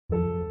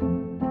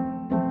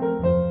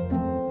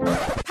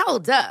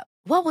Hold up.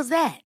 What was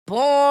that?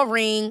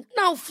 Boring.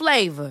 No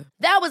flavor.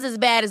 That was as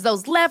bad as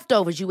those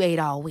leftovers you ate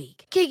all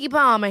week. Keke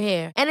Palmer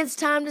here, and it's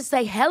time to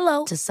say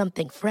hello to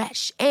something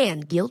fresh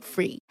and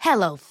guilt-free.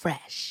 Hello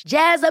Fresh.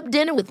 Jazz up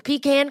dinner with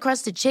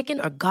pecan-crusted chicken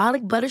or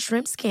garlic butter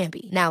shrimp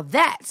scampi. Now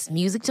that's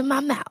music to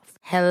my mouth.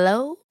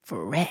 Hello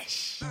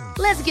Fresh.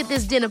 Let's get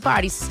this dinner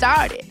party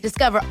started.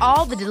 Discover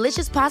all the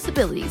delicious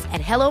possibilities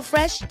at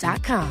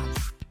hellofresh.com.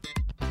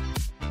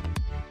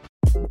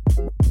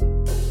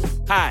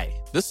 Hi,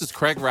 this is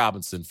Craig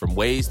Robinson from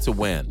Ways to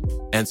Win,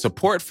 and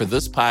support for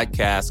this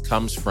podcast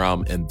comes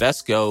from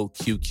Invesco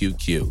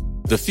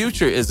QQQ. The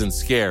future isn't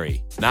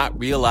scary. Not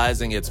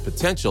realizing its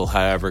potential,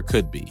 however,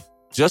 could be.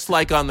 Just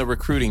like on the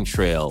recruiting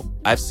trail,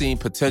 I've seen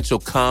potential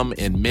come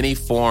in many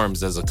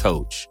forms as a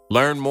coach.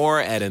 Learn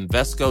more at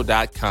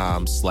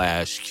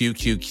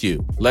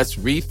Invesco.com/QQQ. Let's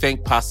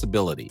rethink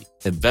possibility.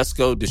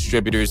 Invesco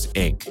Distributors,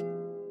 Inc.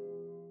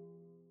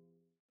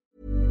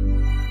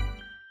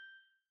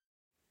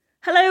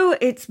 Hello,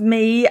 it's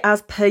me,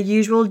 as per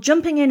usual,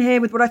 jumping in here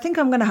with what I think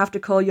I'm going to have to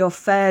call your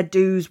fair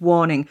dues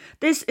warning.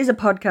 This is a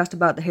podcast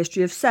about the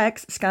history of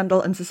sex,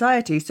 scandal and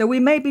society, so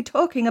we may be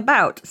talking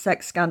about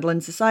sex, scandal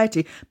and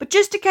society, but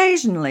just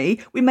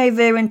occasionally we may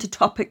veer into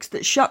topics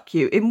that shock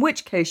you, in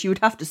which case you would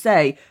have to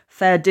say,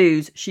 fair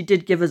dues, she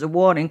did give us a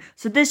warning,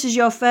 so this is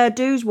your fair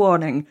dues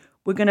warning.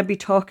 We're going to be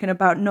talking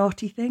about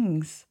naughty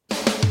things.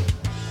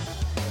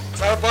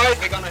 So boys,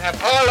 we're going to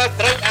have all the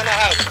drink in the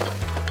house.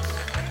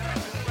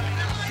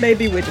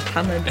 Maybe we're just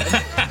hammered.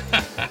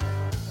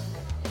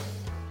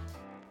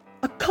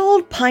 A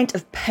cold pint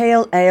of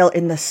pale ale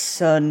in the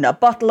sun, a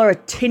bottle or a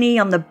tinny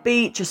on the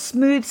beach, a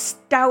smooth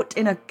stout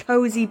in a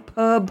cosy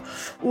pub.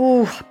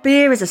 Ooh,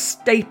 beer is a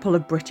staple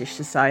of British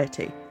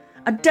society.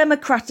 A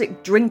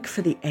democratic drink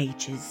for the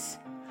ages.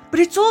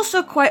 But it's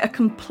also quite a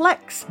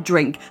complex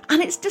drink,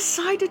 and it's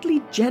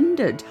decidedly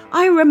gendered.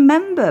 I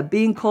remember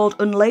being called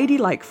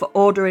unladylike for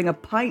ordering a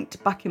pint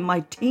back in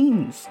my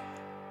teens.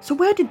 So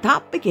where did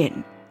that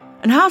begin?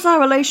 And how's our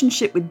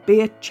relationship with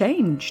beer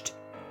changed?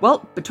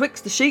 Well,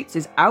 Betwixt the Sheets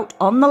is out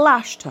on the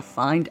lash to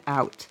find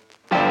out.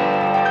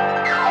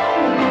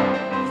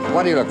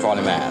 What do you look for in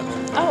a man?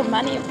 Oh,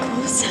 money, of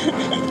course.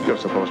 You're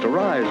supposed to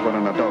rise when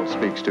an adult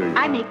speaks to you.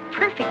 I make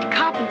perfect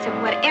copies of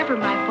whatever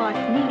my boss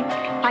needs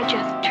by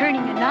just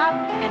turning a knob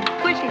and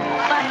pushing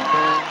a button.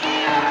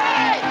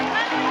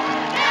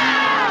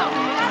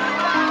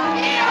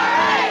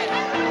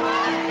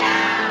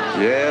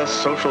 Yes,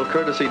 social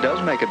courtesy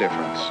does make a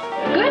difference.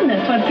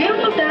 Goodness, what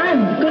beautiful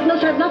times.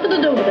 Goodness has nothing to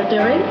do with it,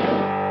 dearie.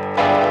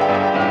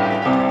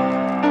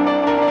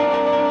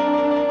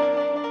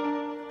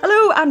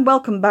 Hello and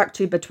welcome back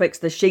to Betwixt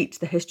the Sheets,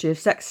 the history of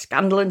sex,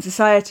 scandal and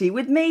society,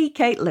 with me,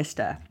 Kate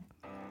Lister.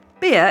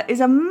 Beer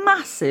is a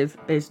massive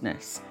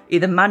business,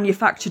 either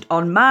manufactured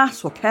en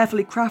masse or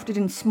carefully crafted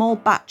in small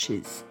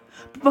batches.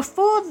 But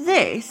before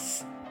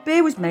this,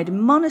 beer was made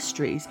in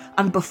monasteries,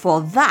 and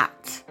before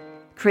that,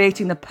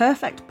 creating the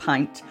perfect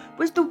pint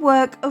was the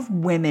work of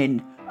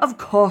women. Of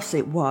course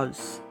it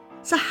was.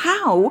 So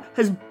how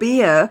has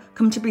beer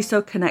come to be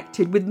so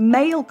connected with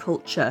male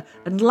culture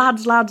and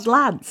lads?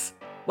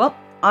 Well,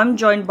 I'm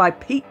joined by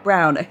Pete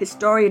Brown, a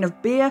historian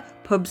of beer,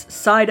 pubs,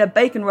 cider,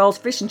 bacon rolls,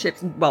 fish and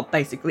chips, and, well,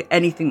 basically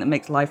anything that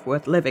makes life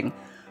worth living.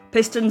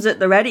 Pistons at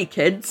the ready,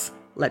 kids.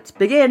 Let's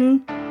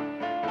begin.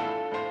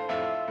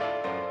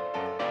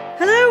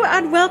 Hello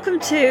and welcome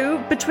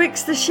to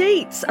Betwixt the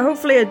Sheets.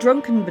 Hopefully a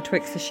drunken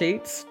Betwixt the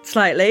Sheets,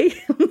 slightly.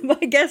 My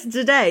guest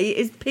today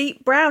is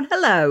Pete Brown.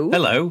 Hello.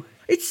 Hello.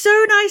 It's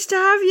so nice to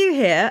have you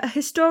here, a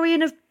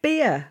historian of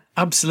beer.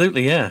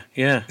 Absolutely, yeah.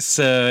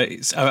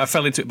 I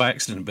fell into it by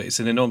accident, but it's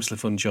an enormously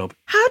fun job.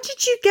 How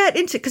did you get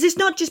into it? Because it's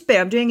not just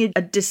beer. I'm doing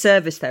a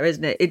disservice there,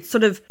 isn't it? It's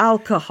sort of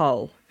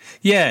alcohol.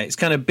 Yeah, it's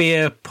kind of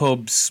beer,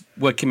 pubs,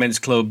 working men's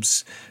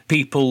clubs,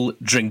 people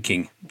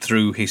drinking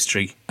through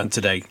history and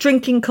today.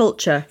 Drinking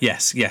culture.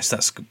 Yes,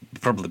 that's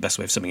probably the best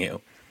way of summing it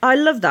up. I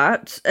love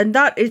that. And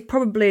that is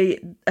probably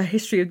a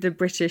history of the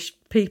British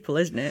people,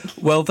 isn't it?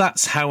 Well,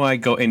 that's how I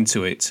got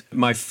into it.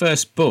 My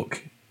first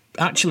book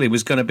actually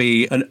was going to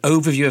be an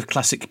overview of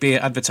classic beer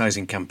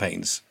advertising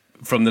campaigns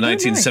from the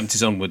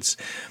 1970s onwards.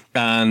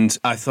 And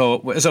I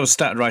thought, as I was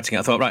started writing,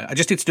 I thought, right, I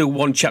just need to do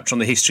one chapter on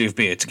the history of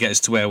beer to get us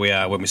to where we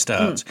are when we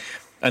start.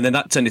 And then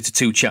that turned into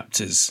 2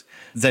 chapters,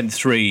 then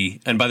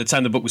 3. And by the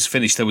time the book was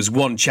finished, there was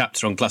 1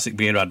 chapter on classic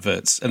beer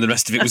adverts, and the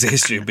rest of it was a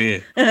history of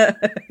beer.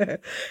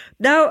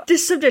 Now,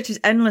 this subject is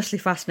endlessly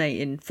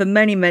fascinating for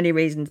many, many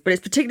reasons, but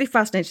it's particularly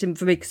fascinating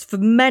for me because for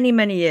many,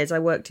 many years I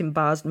worked in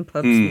bars and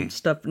pubs and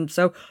stuff. And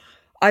so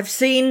I've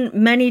seen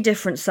many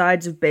different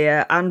sides of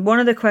beer. And one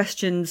of the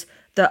questions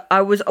that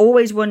I was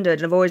always wondered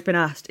and I've always been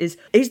asked is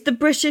the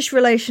British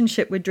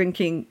relationship with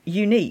drinking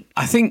unique?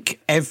 I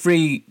think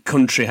every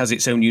country has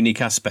its own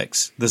unique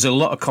aspects. There's a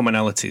lot of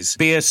commonalities.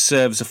 Beer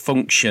serves a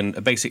function,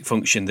 a basic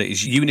function that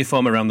is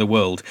uniform around the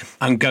world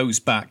and goes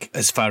back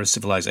as far as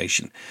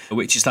civilization,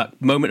 which is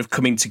that moment of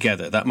coming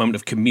together, that moment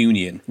of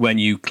communion, when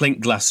you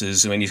clink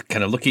glasses, when you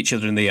kind of look each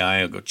other in the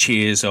eye or go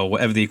cheers or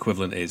whatever the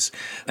equivalent is.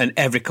 And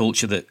every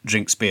culture that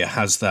drinks beer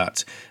has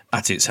that.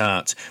 at its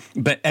heart.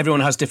 But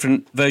everyone has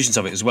different versions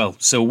of it as well.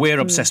 So we're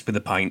obsessed with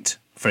a pint,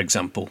 for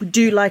example. We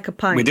do like a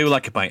pint. We do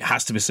like a pint. It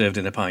has to be served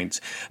in a pint.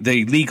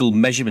 The legal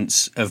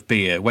measurements of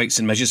beer, weights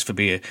and measures for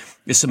beer,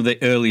 is some of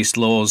the earliest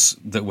laws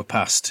that were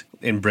passed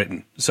in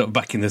Britain, sort of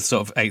back in the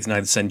sort of 8th,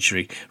 9th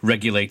century,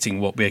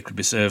 regulating what beer could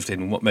be served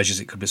in and what measures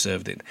it could be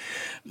served in.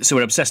 So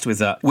we're obsessed with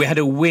that. We had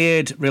a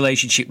weird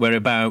relationship where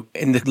about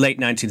in the late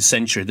 19th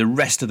century, the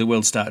rest of the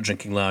world started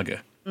drinking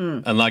lager.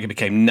 And lager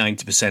became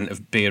 90%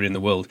 of beer in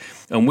the world.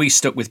 And we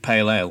stuck with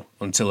pale ale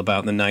until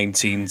about the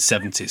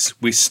 1970s.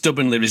 We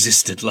stubbornly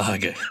resisted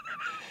lager.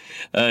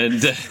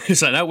 And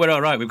it's like, no, we're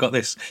all right, we've got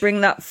this.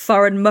 Bring that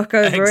foreign muck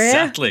over here.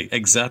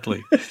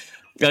 Exactly.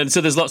 And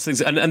so there's lots of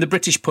things. And the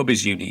British pub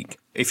is unique.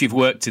 If you've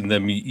worked in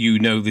them, you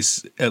know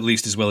this at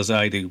least as well as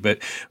I do. But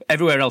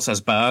everywhere else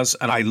has bars.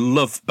 And I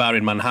love bar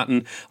in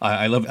Manhattan.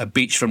 I love a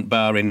beachfront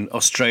bar in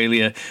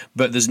Australia.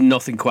 But there's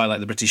nothing quite like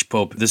the British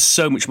pub. There's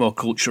so much more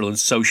cultural and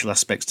social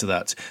aspects to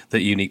that are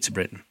unique to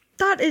Britain.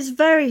 That is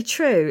very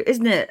true,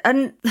 isn't it?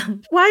 And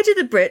why do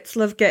the Brits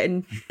love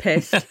getting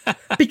pissed?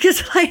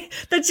 Because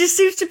that just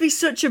seems to be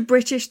such a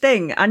British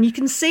thing. And you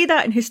can see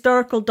that in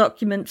historical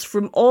documents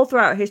from all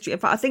throughout history. In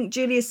fact, I think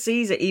Julius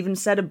Caesar even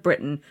said of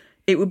Britain,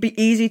 it would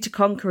be easy to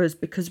conquer us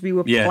because we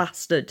were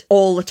plastered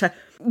all the time.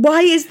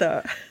 Why is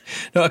that?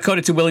 No,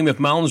 according to William of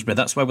Malmesbury,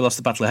 that's why we lost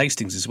the Battle of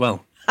Hastings as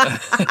well.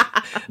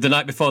 The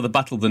night before the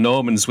battle, the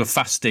Normans were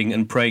fasting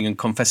and praying and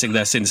confessing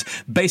their sins,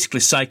 basically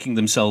psyching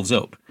themselves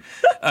up.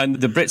 And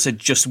the Brits had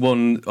just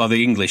won, or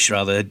the English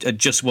rather, had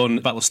just won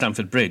the Battle of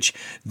Stamford Bridge.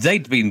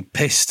 They'd been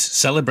pissed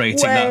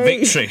celebrating that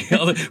victory.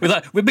 We're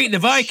like, we're beating the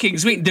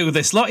Vikings, we can do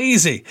this a lot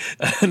easy.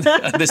 And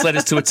this led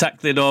us to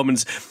attack the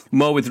Normans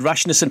more with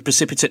rashness and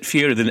precipitate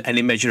fury than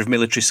any measure of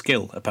military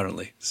skill,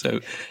 apparently. So,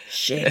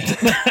 shit.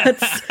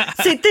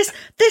 See,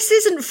 this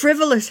isn't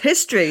frivolous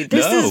history.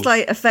 This has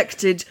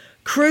affected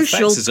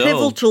crucial,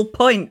 pivotal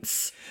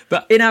points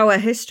in our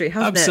history,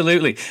 hasn't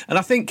Absolutely. And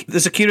I think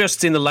there's a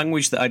curiosity in the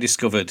language that I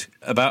discovered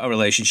about our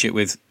relationship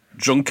with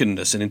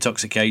drunkenness and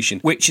intoxication,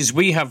 which is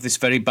we have this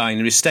very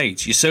binary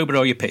state. You're sober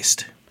or you're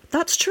pissed.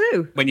 That's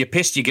true. When you're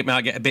pissed, you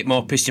might get a bit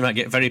more pissed, you might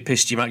get very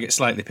pissed, you might get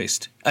slightly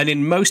pissed. And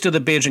in most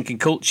other beer-drinking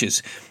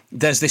cultures,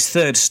 there's this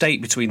third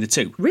state between the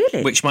two.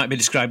 Really? Which might be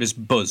described as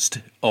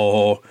buzzed,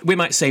 or we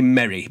might say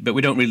merry, but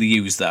we don't really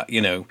use that,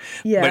 Yeah.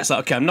 Where it's like,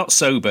 okay, I'm not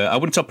sober, I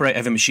wouldn't operate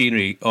heavy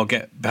machinery or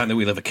get behind the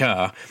wheel of a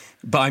car,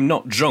 but I'm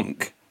not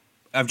drunk.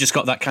 I've just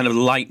got that kind of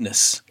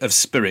lightness of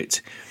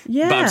spirit.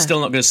 Yeah. But I'm still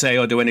not going to say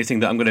or do anything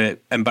that I'm going to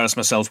embarrass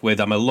myself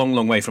with. I'm a long,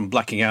 long way from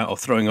blacking out or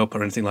throwing up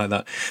or anything like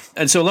that.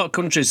 And so a lot of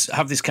countries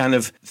have this kind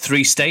of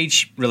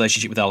 3-stage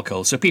relationship with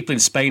alcohol. So people in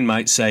Spain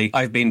might say,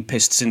 I've been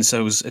pissed since I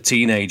was a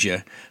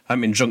teenager. I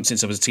haven't been drunk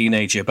since I was a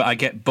teenager, but I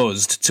get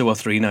buzzed 2 or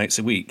 3 nights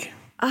a week.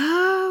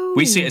 Oh.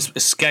 We see it as a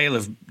scale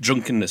of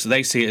drunkenness.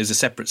 They see it as a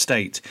separate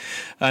state.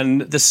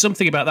 And there's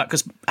something about that,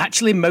 because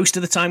actually most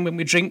of the time when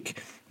we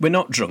drink, we're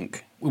not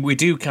drunk. We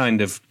do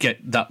kind of get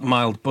that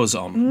mild buzz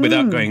on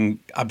without going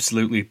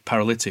absolutely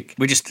paralytic.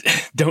 We just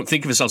don't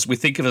think of ourselves. We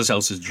think of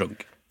ourselves as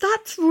drunk.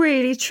 That's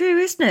really true,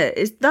 isn't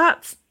it?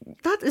 That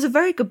is a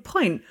very good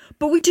point.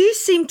 But we do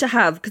seem to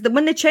have, because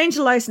when they changed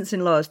the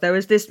licensing laws, there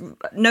was this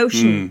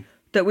notion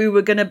that we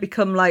were going to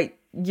become like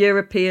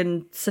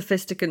European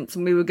sophisticants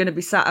and we were going to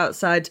be sat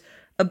outside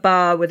a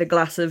bar with a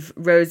glass of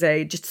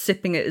rosé, just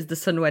sipping it as the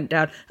sun went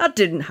down. That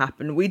didn't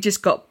happen. We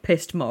just got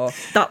pissed more.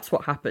 That's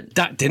what happened.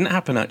 That didn't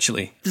happen,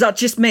 actually. Is that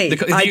just me?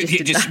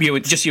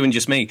 Just you and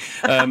just me.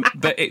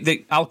 But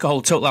the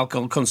total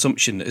alcohol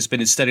consumption has been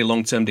in steady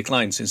long-term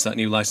decline since that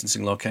new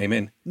licensing law came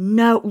in.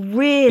 No,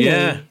 really?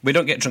 Yeah, we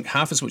don't get drunk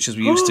half as much as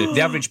we used to.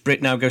 The average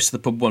Brit now goes to the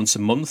pub once a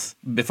month.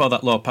 Before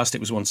that law passed,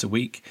 it was once a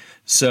week.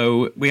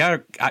 So we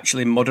are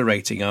actually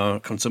moderating our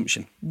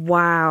consumption.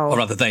 Wow. Or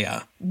rather, they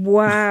are.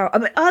 Wow. I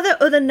mean, are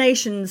there other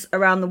nations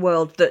around the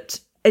world that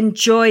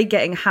enjoy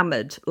getting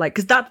hammered? Like,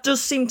 because that does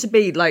seem to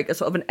be like a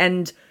sort of an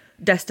end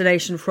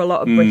destination for a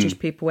lot of British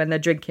people when they're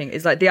drinking.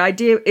 It's like the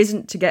idea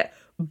isn't to get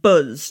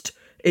buzzed,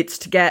 it's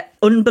to get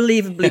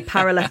unbelievably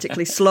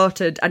paralytically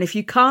slaughtered. And if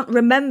you can't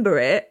remember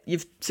it,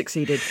 you've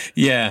succeeded.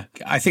 Yeah,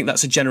 I think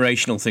that's a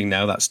generational thing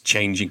now. That's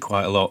changing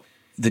quite a lot.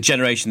 The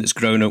generation that's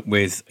grown up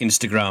with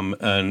Instagram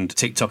and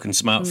TikTok and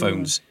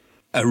smartphones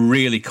are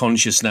really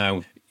conscious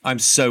now. I'm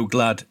so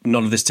glad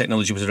none of this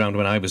technology was around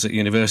when I was at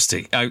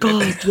university. I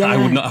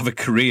would not have a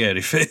career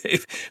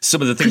if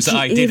some of the things that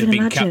I did had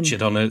been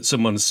captured on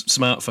someone's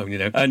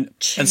smartphone, And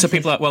so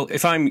people are like, well,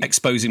 if I'm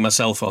exposing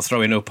myself or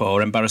throwing up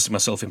or embarrassing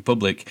myself in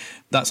public,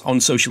 that's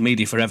on social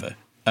media forever.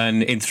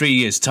 And in 3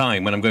 years'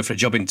 time, when I'm going for a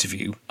job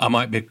interview, I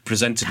might be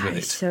presented with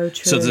it. So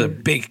true. So there's a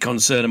big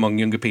concern among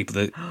younger people,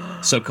 the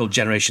so-called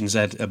Generation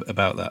Z,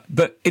 about that.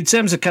 But in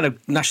terms of kind of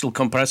national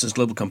comparisons,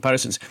 global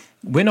comparisons,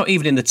 we're not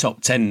even in the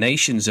top 10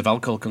 nations of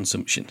alcohol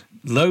consumption.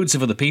 Loads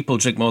of other people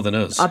drink more than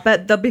us. I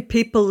bet there'll be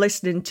people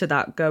listening to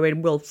that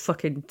going, we'll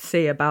fucking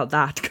see about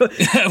that.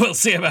 We'll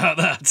see about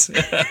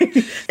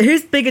that.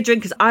 Who's bigger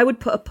drinkers? I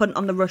would put a punt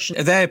on the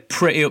Russians. They're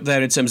pretty up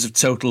there in terms of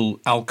total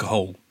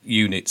alcohol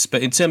units.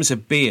 But in terms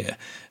of beer,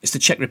 it's the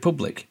Czech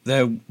Republic.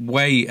 They're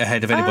way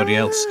ahead of anybody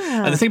else.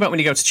 And the thing about when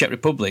you go to Czech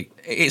Republic,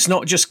 it's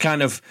not just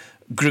kind of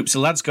groups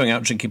of lads going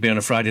out drinking beer on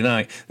a Friday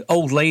night.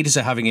 Old ladies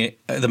are having it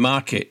at the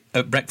market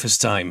at breakfast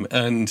time,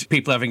 and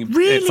people having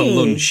it for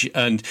lunch.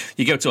 And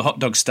you go to a hot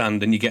dog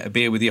stand and you get a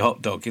beer with your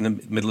hot dog in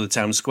the middle of the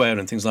town square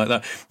and things like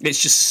that.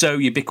 It's just so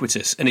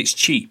ubiquitous, and it's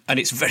cheap, and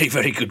it's very,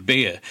 very good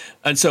beer.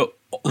 And so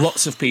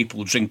lots of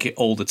people drink it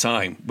all the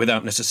time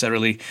without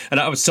necessarily... And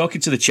I was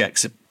talking to the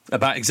Czechs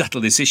about exactly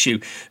this issue.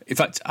 In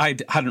fact, I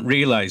hadn't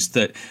realised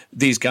that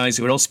these guys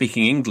who were all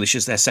speaking English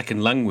as their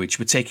second language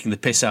were taking the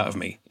piss out of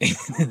me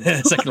in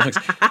their second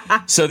language.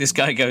 So this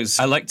guy goes,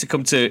 I like to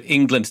come to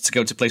England to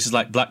go to places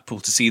like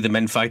Blackpool to see the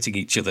men fighting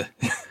each other.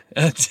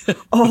 And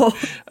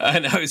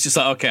I was just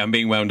like, OK, I'm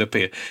being wound up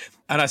here.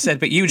 And I said,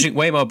 but you drink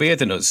way more beer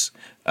than us.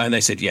 And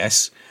they said,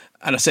 yes.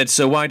 And I said,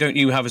 so why don't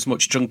you have as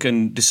much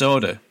drunken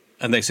disorder?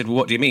 And they said, well,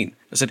 what do you mean?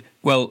 I said,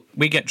 well,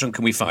 we get drunk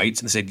and we fight.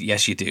 And they said,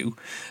 yes, you do.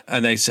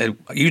 And they said,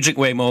 you drink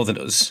way more than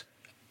us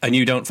and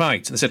you don't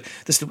fight. And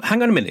they said,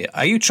 hang on a minute.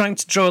 Are you trying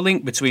to draw a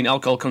link between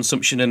alcohol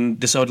consumption and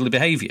disorderly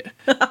behaviour?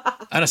 And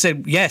I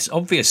said, yes,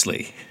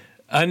 obviously.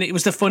 And it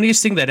was the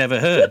funniest thing they'd ever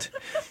heard.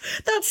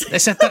 They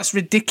said, that's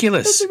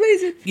ridiculous. That's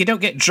amazing. You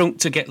don't get drunk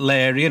to get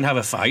leery and have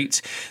a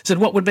fight. I said,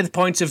 what would be the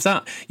point of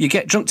that? You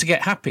get drunk to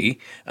get happy,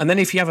 and then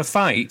if you have a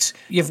fight,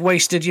 you've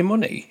wasted your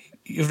money.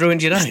 You've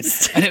ruined your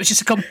night. And it was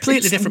just a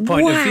completely different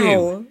point of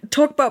view.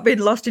 Talk about being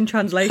lost in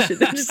translation.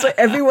 They're just like,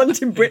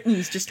 everyone's in Britain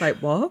is just like,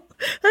 what?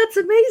 That's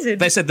amazing.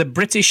 They said the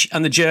British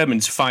and the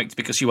Germans fight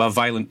because you are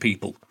violent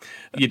people.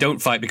 You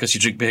don't fight because you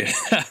drink beer.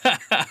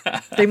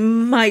 They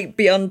might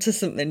be onto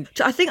something.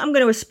 I think I'm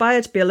going to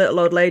aspire to be a little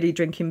old lady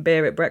drinking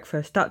beer at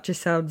breakfast. That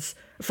just sounds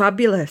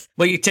fabulous.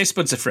 Well, your taste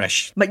buds are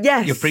fresh. But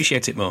yes. You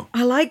appreciate it more.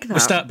 I like that. We'll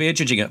start beer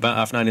judging at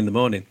about 9:30 in the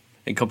morning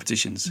in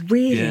competitions.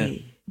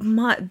 Really? Yeah.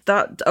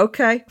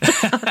 Okay.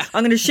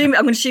 I'm going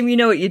to assume you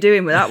know what you're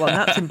doing with that one.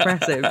 That's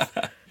impressive.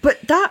 But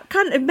that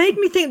kind of made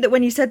me think that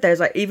when you said there's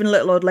like even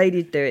little old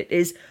ladies do it,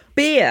 is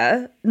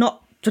beer,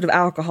 not sort of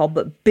alcohol,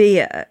 but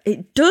beer,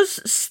 it does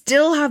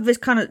still have this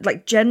kind of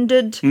like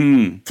gendered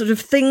sort of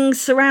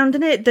things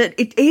surrounding it, that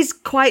it is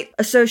quite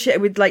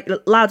associated with like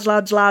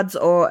lads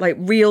or like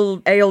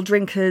real ale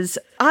drinkers.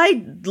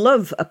 I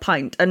love a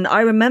pint, and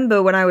I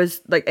remember when I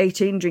was like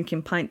 18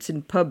 drinking pints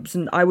in pubs,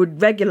 and I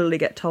would regularly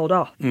get told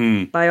off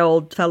by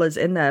old fellas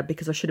in there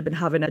because I should have been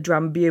having a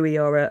Drambuie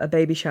or a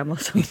Baby Sham or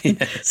something.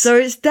 Yes. So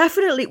it's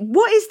definitely,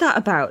 what is that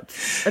about?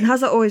 And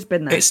has that always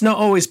been there? It's not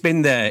always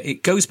been there.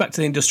 It goes back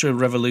to the Industrial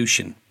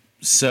Revolution.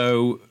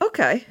 So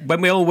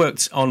when we all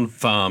worked on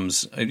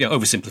farms,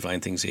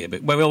 oversimplifying things here,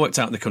 but when we all worked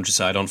out in the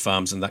countryside on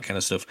farms and that kind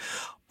of stuff,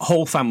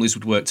 whole families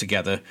would work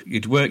together.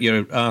 You'd work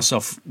your arse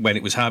off when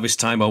it was harvest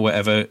time or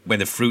whatever, when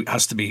the fruit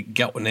has to be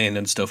gotten in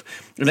and stuff.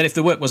 And then if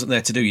the work wasn't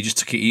there to do, you just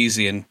took it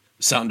easy and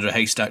sat under a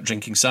haystack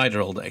drinking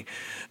cider all day.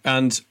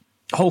 And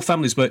whole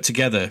families worked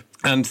together,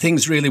 and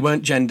things really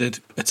weren't gendered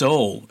at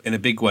all in a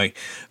big way.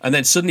 And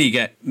then suddenly you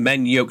get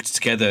men yoked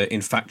together in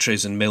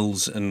factories and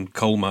mills and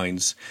coal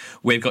mines,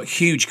 where you've got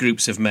huge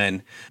groups of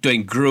men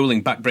doing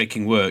grueling,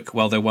 backbreaking work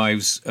while their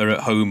wives are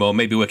at home or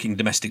maybe working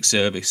domestic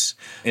service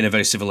in a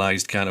very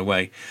civilised kind of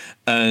way.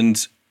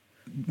 And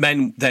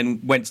men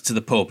then went to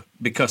the pub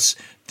because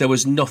there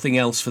was nothing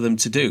else for them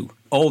to do.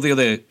 All the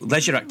other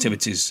leisure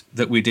activities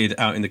that we did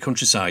out in the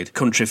countryside,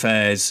 country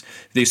fairs,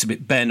 there used to be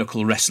bare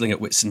knuckle wrestling at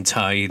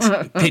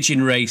Whitsuntide,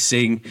 pigeon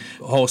racing,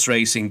 horse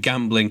racing,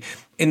 gambling.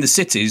 In the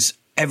cities,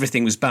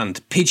 everything was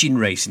banned. Pigeon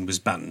racing was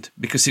banned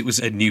because it was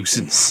a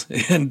nuisance.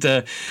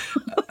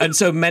 And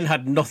so men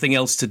had nothing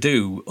else to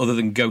do other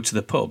than go to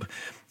the pub.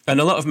 And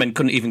a lot of men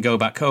couldn't even go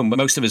back home.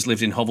 Most of us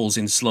lived in hovels,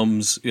 in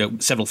slums,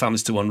 several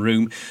families to one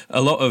room.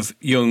 A lot of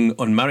young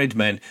unmarried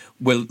men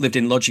lived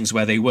in lodgings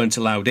where they weren't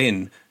allowed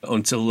in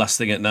until last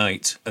thing at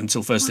night,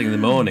 until first thing in the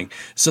morning.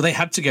 So they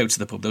had to go to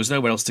the pub. There was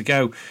nowhere else to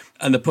go.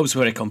 And the pubs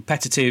were very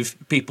competitive.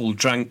 People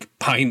drank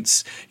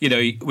pints.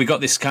 We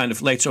got this kind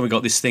of, later on we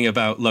got this thing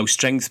about low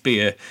strength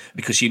beer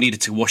because you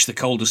needed to wash the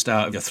coal dust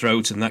out of your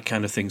throat and that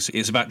kind of thing. So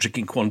it's about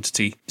drinking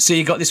quantity. So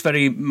you got this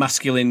very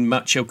masculine,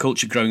 macho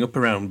culture growing up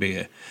around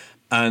beer.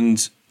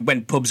 And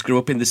when pubs grew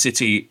up in the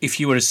city, if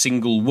you were a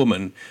single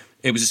woman,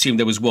 it was assumed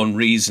there was one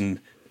reason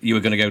you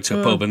were going to go to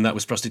a pub, and that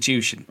was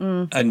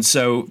prostitution. And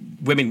so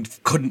women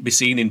couldn't be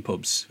seen in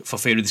pubs for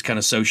fear of this kind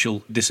of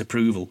social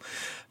disapproval.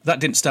 That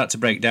didn't start to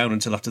break down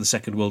until after the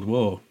Second World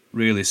War,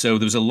 really. So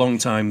there was a long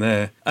time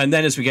there. And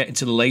then as we get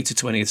into the later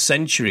 20th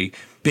century,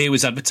 beer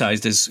was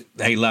advertised as,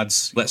 hey,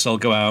 lads, let's all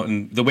go out.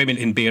 And the women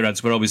in beer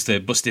ads were always the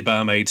busty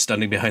barmaid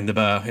standing behind the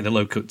bar in a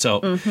low-cut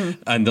top.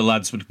 And the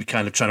lads would be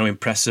kind of trying to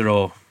impress her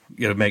or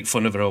make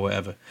fun of her or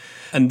whatever.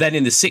 And then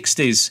in the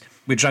 60s,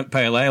 we drank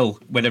pale ale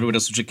when everyone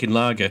else was drinking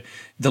lager.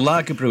 The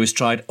lager brewers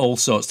tried all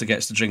sorts to get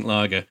us to drink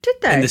lager. Did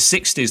they? In the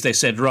 60s, they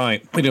said,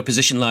 right, we're going to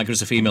position lager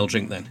as a female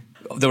drink then.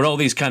 There were all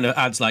these kind of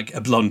ads like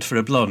a blonde for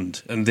a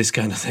blonde and this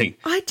kind of thing.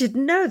 I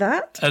didn't know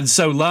that. And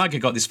so lager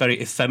got this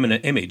very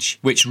effeminate image,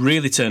 which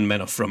really turned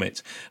men off from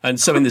it. And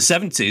so in the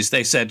 70s,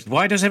 they said,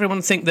 why does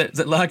everyone think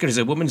that lager is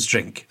a woman's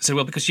drink? I said,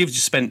 well, because you've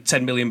just spent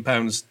 £10 million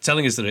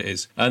telling us that it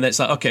is. And it's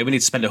like, OK, we need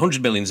to spend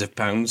 £100 million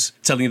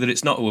telling you that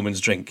it's not a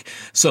woman's drink.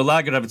 So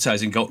lager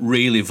advertising got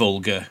really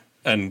vulgar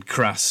and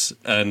crass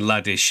and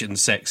laddish and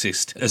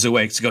sexist as a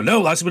way to go,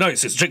 no, lads, we know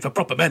it's a drink for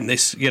proper men,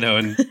 this,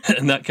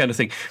 and that kind of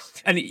thing.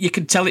 And you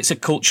can tell it's a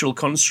cultural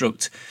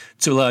construct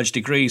to a large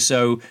degree.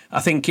 So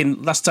I think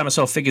last time I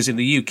saw figures in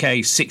the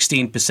UK,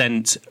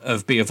 16%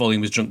 of beer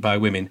volume was drunk by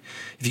women.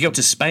 If you go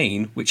to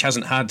Spain, which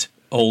hasn't had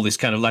all this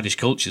kind of laddish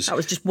cultures. That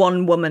was just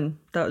one woman.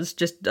 That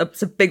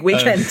was a big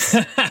weekend.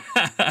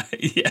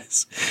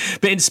 Yes.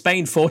 But in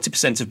Spain,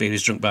 40% of beer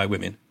is drunk by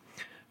women.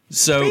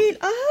 So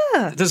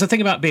there's a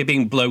thing about beer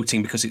being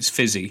bloating because it's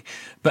fizzy.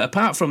 But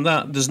apart from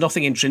that, there's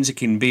nothing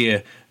intrinsic in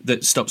beer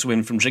that stops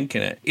women from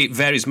drinking it. It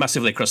varies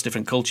massively across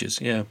different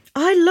cultures, yeah.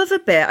 I love a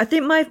beer. I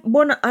think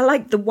I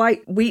like the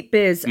white wheat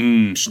beers.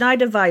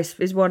 Schneider Weiss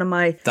is one of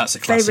my That's a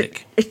classic.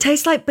 Favorite. It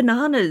tastes like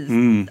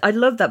bananas. I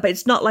love that, but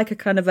it's not like a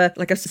kind of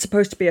it's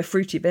supposed to be a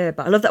fruity beer,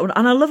 but I love that one.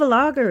 And I love a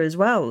lager as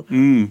well.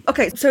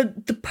 Okay, so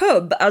the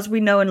pub, as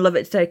we know and love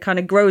it today, kind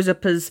of grows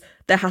up as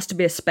there has to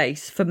be a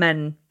space for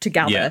men to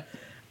gather. Yeah.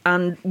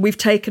 And we've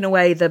taken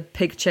away the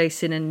pig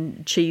chasing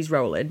and cheese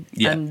rolling.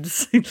 Yeah.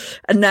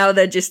 And now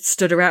they're just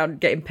stood around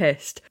getting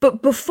pissed.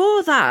 But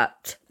before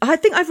that, I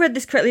think I've read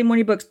this correctly in one of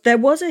your books, there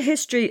was a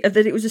history of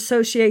that it was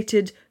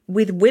associated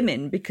with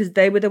women because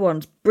they were the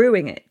ones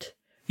brewing it.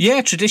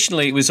 Yeah,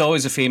 traditionally it was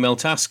always a female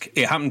task.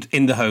 It happened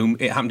in the home,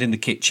 it happened in the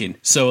kitchen.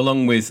 So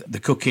along with the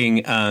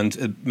cooking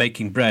and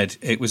making bread,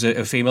 it was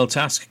a female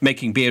task.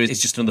 Making beer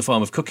is just another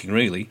form of cooking,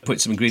 really.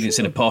 Put some ingredients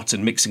in a pot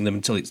and mixing them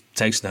until it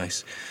tastes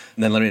nice,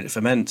 and then letting it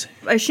ferment.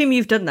 I assume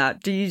you've done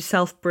that. Do you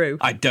self-brew?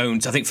 I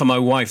don't. I think for my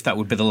wife that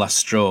would be the last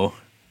straw.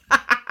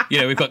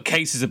 We've got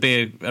cases of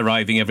beer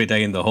arriving every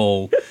day in the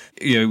hall.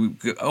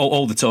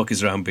 All the talk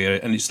is around beer,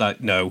 and it's like,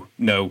 no,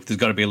 there's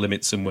got to be a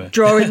limit somewhere.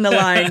 Drawing the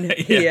line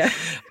here.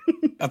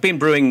 I've been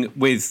brewing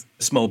with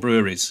small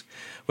breweries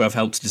where I've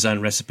helped design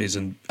recipes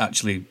and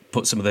actually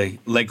put some of the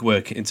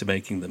legwork into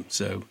making them.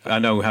 So I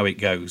know how it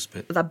goes.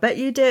 But I bet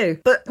you do.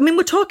 But I mean,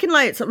 we're talking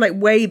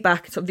way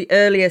back, sort of the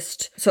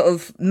earliest sort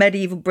of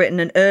medieval Britain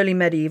and early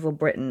medieval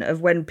Britain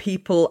of when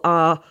people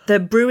they're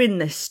brewing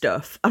this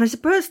stuff. And I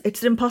suppose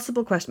it's an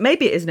impossible question.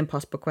 Maybe it is an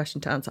impossible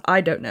question to answer.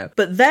 I don't know.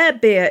 But their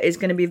beer is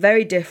going to be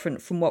very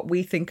different from what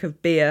we think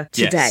of beer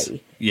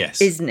today.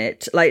 Yes. Isn't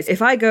it? Like,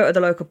 if I go to the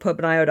local pub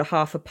and I order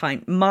half a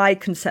pint, my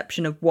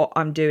conception of what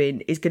I'm doing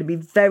is going to be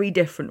very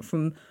different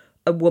from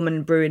a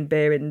woman brewing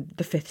beer in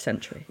the 5th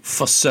century.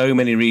 For so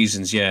many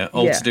reasons, yeah.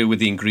 All to do with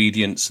the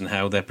ingredients and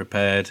how they're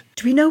prepared.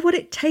 Do we know what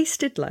it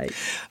tasted like?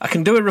 I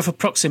can do a rough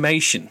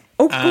approximation.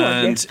 Oh, go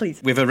on, yes,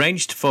 please. We've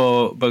arranged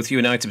for both you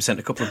and I to present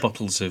a couple of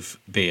bottles of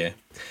beer.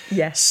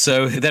 Yes.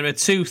 So there are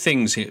two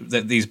things here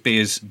that these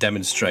beers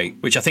demonstrate,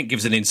 which I think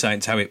gives an insight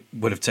into how it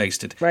would have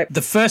tasted. Right.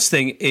 The first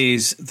thing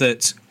is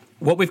that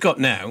what we've got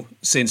now,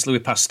 since Louis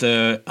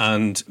Pasteur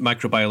and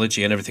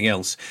microbiology and everything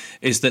else,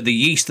 is that the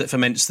yeast that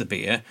ferments the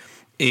beer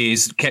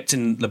is kept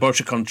in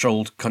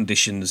laboratory-controlled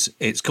conditions.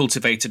 It's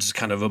cultivated as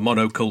kind of a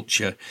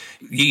monoculture.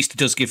 Yeast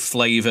does give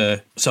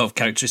flavour, sort of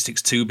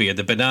characteristics to beer.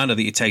 The banana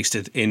that you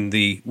tasted in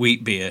the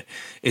wheat beer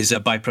is a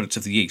byproduct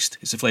of the yeast.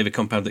 It's a flavour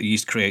compound that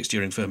yeast creates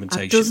during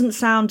fermentation. It doesn't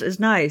sound as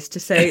nice to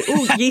say,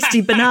 oh,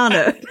 yeasty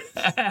banana.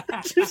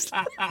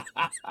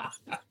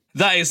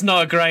 That is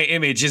not a great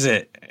image, is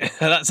it?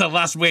 That's the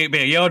last wheat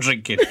beer you're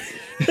drinking.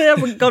 They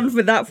haven't gone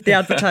for that for the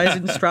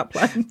advertising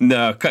strapline.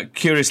 No,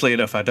 curiously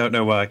enough, I don't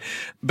know why.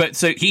 But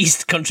so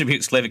yeast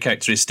contributes flavour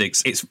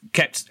characteristics. It's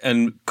kept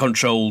and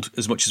controlled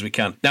as much as we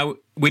can. Now,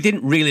 we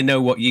didn't really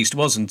know what yeast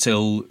was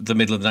until the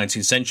middle of the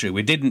 19th century.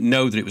 We didn't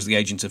know that it was the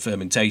agent of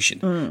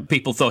fermentation.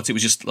 People thought it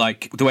was just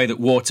like the way that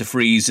water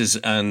freezes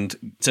and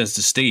turns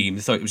to steam.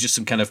 They thought it was just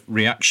some kind of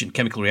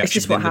chemical reaction. It's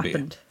just what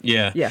happened.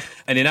 Yeah.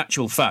 And in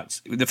actual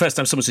fact, the first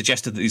time someone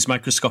suggested that these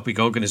microscopic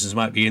organisms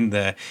might be in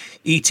there,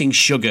 eating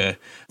sugar,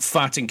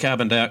 farting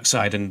carbon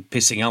dioxide and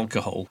pissing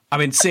alcohol. I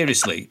mean,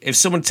 seriously, if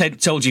someone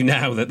told you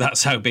now that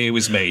that's how beer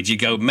was made, you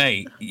go,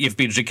 mate, you've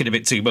been drinking a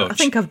bit too much. I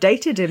think I've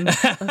dated him.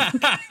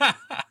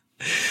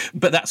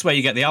 But that's where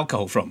you get the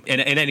alcohol from, in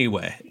any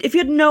way. If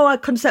you had no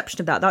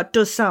conception of that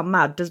does sound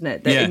mad, doesn't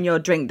it? That in your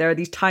drink, there are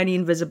these tiny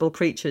invisible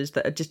creatures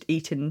that are just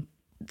eating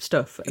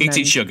stuff.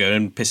 Eating sugar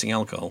and pissing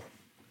alcohol.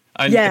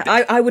 And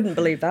I wouldn't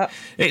believe that.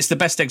 It's the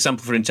best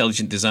example for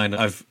intelligent design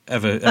I've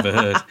ever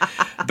heard.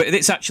 But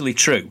it's actually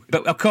true.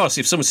 But of course,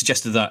 if someone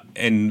suggested that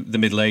in the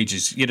Middle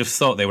Ages, you'd have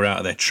thought they were out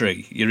of their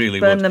tree. You really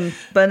would.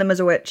 Burn them as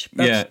a witch.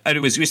 Yeah, and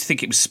we used to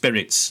think it was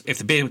spirits. If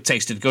the beer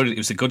tasted good, it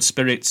was the good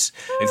spirits.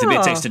 If the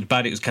beer tasted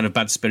bad, it was kind of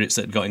bad spirits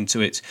that had got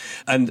into it.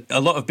 And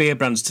a lot of beer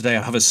brands today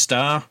have a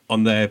star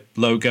on their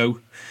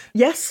logo.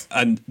 Yes.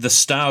 And the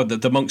star,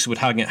 that the monks would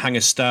hang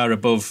a star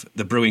above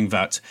the brewing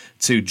vat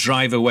to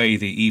drive away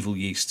the evil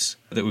yeasts.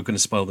 that were going to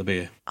spoil the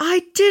beer.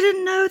 I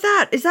didn't know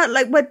that. Is that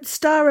like when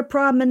Star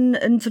Pram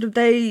and sort of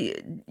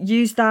they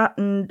use that?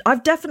 And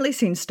I've definitely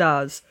seen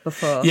stars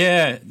before.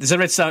 Yeah, there's a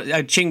red star.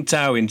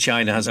 Qingdao in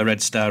China has a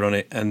red star on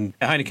it, and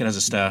Heineken has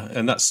a star,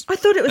 and that's. I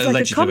thought it was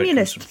like a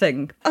communist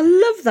thing. I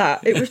love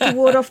that. It was to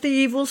ward off the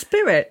evil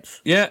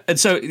spirits. Yeah, and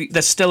so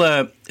there's still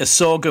a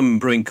sorghum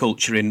brewing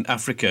culture in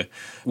Africa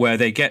where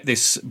they get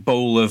this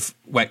bowl of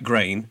wet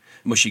grain,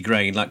 mushy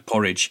grain like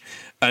porridge,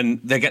 and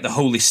they get the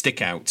holy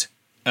stick out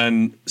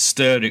and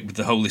stir it with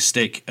the holy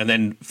stick, and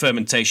then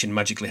fermentation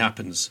magically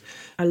happens.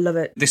 I love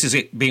it. This is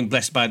it being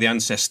blessed by the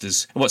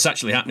ancestors. And what's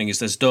actually happening is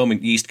there's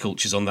dormant yeast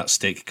cultures on that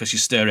stick because you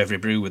stir every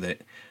brew with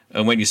it.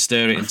 And when you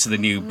stir it into the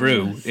new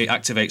brew, it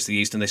activates the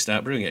yeast and they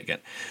start brewing it again.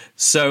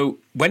 So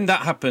when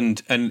that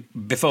happened, and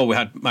before we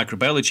had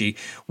microbiology,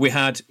 we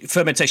had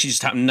fermentation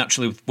just happened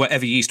naturally with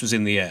whatever yeast was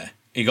in the air.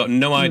 You got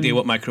no idea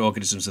what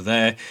microorganisms are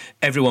there.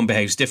 Everyone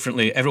behaves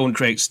differently. Everyone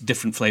creates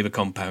different flavour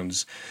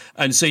compounds.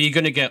 And so you're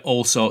going to get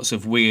all sorts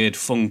of weird,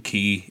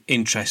 funky,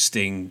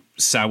 interesting,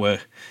 sour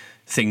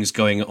things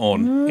going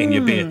on in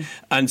your beer.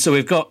 And so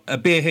we've got a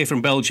beer here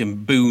from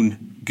Belgium,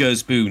 Boon,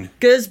 Gers Boon.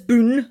 Gers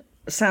Boon.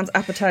 Sounds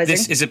appetising.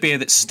 This is a beer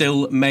that's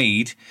still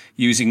made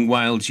using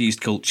wild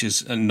yeast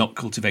cultures and not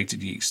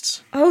cultivated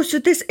yeasts. Oh, so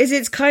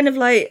it's kind of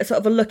like a sort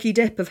of a lucky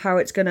dip of how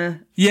it's going to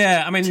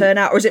turn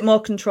out, or is it more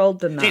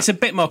controlled than that? It's a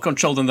bit more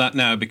controlled than that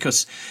now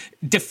because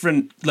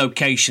different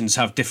locations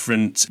have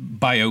different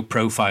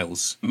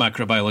bioprofiles,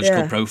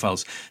 microbiological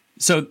profiles.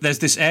 So there's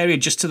this area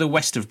just to the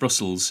west of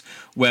Brussels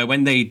where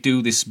when they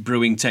do this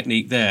brewing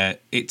technique there,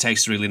 it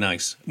tastes really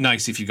nice.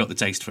 Nice if you've got the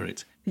taste for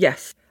it.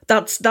 Yes.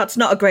 That's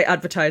not a great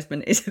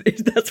advertisement, is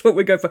it? That's what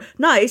we're going for.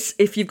 Nice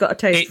if you've got a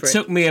taste for it. It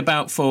took me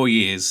about 4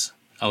 years,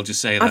 I'll just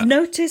say that. I've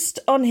noticed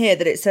on here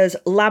that it says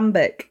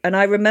lambic, and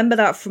I remember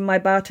that from my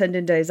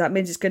bartending days. That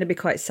means it's going to be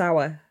quite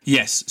sour.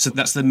 Yes, so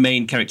that's the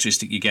main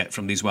characteristic you get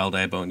from these wild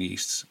airborne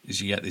yeasts, is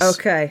you get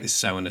this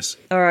sourness.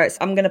 All right, so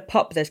I'm going to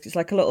pop this, 'cause it's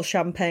like a little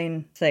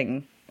champagne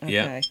thing. Okay.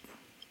 Yeah.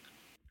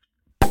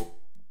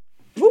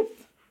 Woo.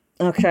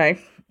 Okay.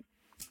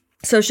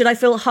 So should I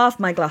fill half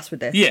my glass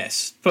with this?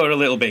 Yes, pour a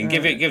little bit.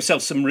 Give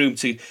yourself some room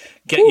to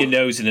get your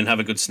nose in and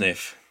have a good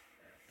sniff.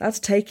 That's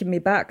taking me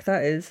back,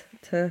 that is,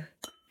 to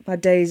my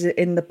days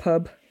in the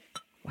pub.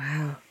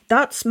 Wow.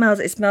 It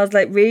smells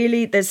like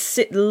really, there's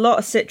a lot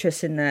of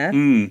citrus in there.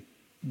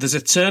 There's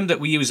a term that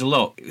we use a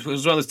lot. It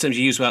was one of the terms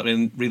you use without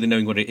really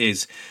knowing what it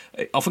is.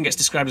 It often gets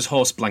described as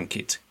horse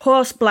blanket.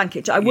 Horse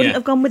blanket. I wouldn't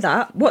have gone with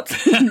that. What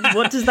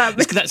does that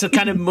mean? That's a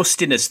kind of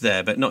mustiness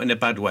there, but not in a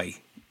bad way.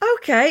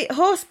 Okay,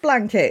 horse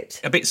blanket.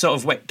 A bit sort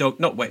of wet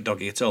dog, not wet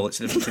doggy at all. It's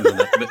a different thing than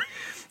that.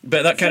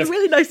 But that kind of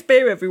really nice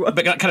beer, everyone.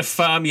 But that kind of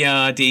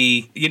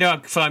farmyardy. You know how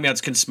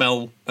farmyards can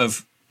smell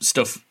of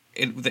stuff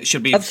that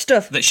should be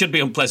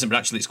unpleasant, but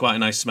actually it's quite a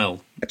nice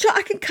smell.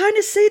 I can kind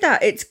of see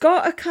that. It's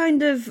got a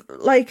kind of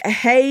like a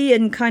hay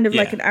and kind of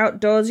like an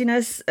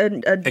outdoorsiness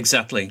and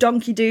exactly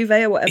donkey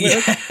duvet or whatever.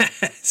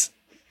 Yes.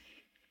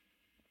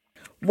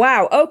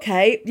 Wow.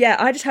 Okay. Yeah,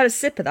 I just had a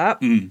sip of that.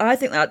 I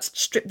think that's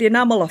stripped the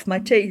enamel off my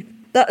teeth.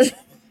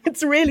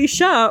 It's really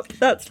sharp.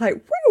 That's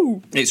like,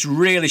 woo! It's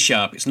really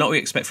sharp. It's not what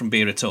you expect from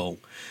beer at all.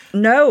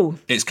 No.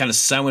 It's kind of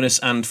sourness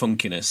and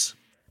funkiness.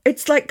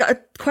 It's like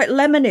quite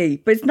lemony,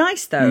 but it's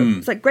nice though.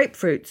 It's like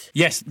grapefruit.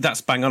 Yes, that's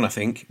bang on, I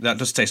think. That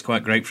does taste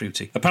quite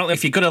grapefruity. Apparently,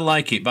 if you're going to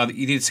like it,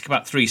 you need to take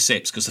about 3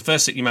 sips, because the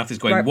first sip in your mouth is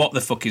going, what the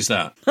fuck is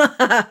that?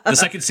 The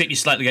second sip, you're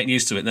slightly getting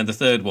used to it, and then the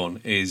third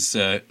one is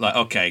like,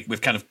 okay,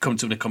 we've kind of come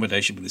to an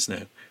accommodation with this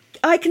now.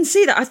 I can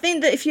see that. I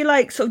think that if you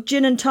like sort of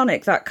gin and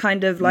tonic, that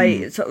kind of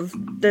like sort of,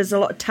 there's a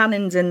lot of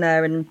tannins in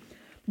there, and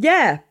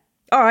yeah.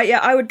 All right, yeah,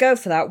 I would go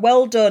for that.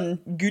 Well done,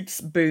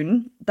 Gers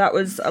Boon. I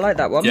like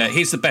that one. Yeah,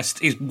 he's the best.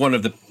 He's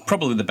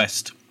probably the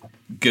best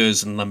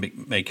Gers and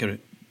lambic maker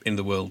in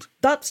the world.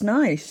 That's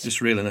nice.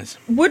 Just really nice.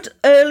 Would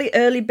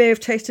early beer have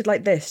tasted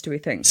like this, do we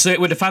think? So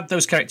it would have had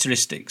those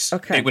characteristics.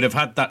 Okay. It would have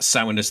had that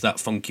sourness, that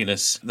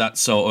funkiness, that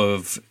sort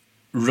of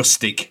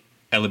rustic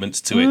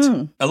elements to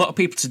it. A lot of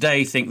people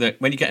today think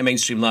that when you get a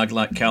mainstream lager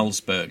like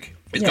Carlsberg,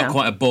 it's got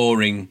quite a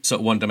boring,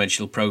 sort of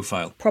one-dimensional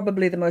profile.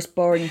 Probably the most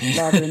boring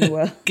lager in the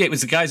world. It was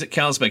the guys at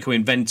Carlsberg who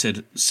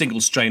invented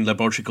single-strain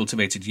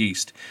laboratory-cultivated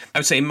yeast. I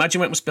would say, imagine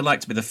what it must be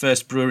like to be the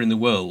first brewer in the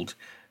world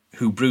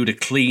who brewed a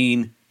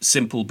clean,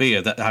 simple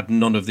beer that had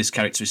none of these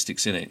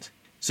characteristics in it.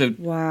 So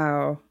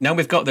wow. Now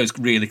we've got those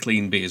really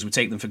clean beers. We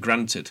take them for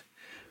granted.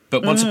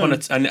 But once upon a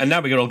time, and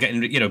now we're all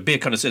getting, beer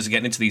connoisseurs are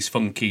getting into these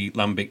funky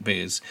lambic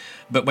beers.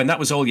 But when that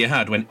was all you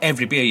had, when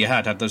every beer you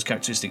had those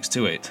characteristics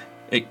to it,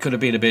 it could have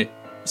been a bit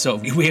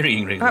sort of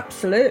wearying, really.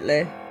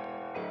 Absolutely.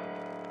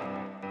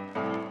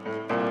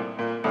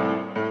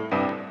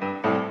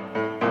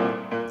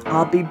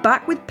 I'll be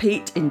back with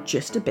Pete in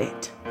just a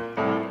bit.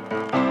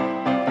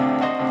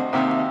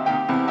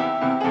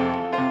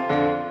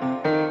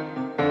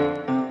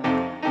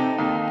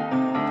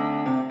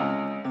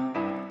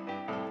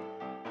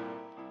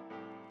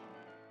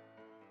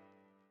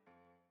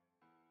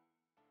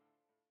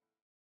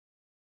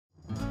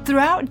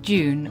 Throughout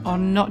June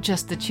on Not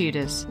Just the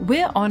Tudors,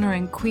 we're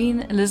honouring Queen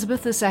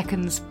Elizabeth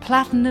II's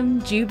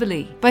Platinum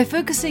Jubilee by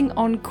focusing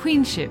on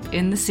queenship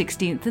in the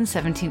 16th and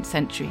 17th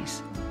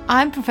centuries.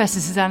 I'm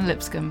Professor Suzanne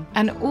Lipscomb,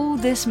 and all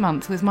this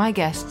month with my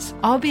guests,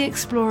 I'll be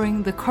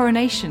exploring the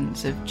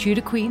coronations of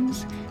Tudor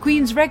queens,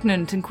 queens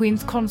regnant and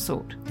queens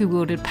consort, who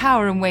wielded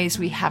power in ways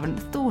we haven't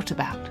thought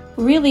about.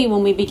 Really,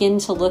 when we begin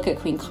to look at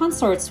queen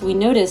consorts, we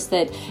notice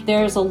that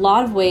there's a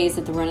lot of ways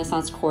at the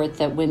Renaissance court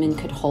that women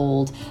could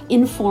hold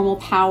informal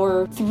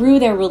power through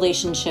their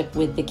relationship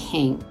with the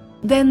king.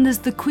 Then there's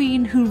the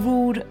queen who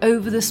ruled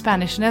over the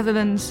Spanish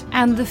Netherlands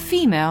and the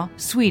female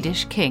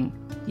Swedish king.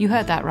 You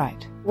heard that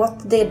right.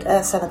 What did a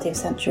 17th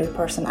century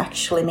person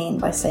actually mean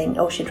by saying,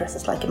 oh, she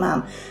dresses like a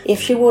man?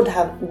 If she would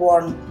have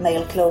worn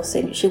male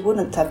clothing, she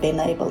wouldn't have been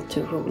able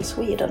to rule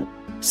Sweden.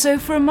 So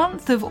for a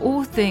month of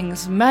all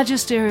things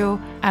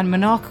magisterial and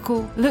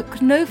monarchical, look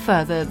no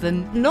further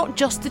than Not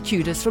Just the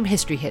Tudors from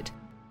History Hit.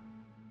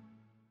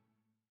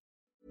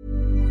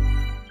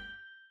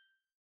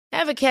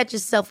 Ever catch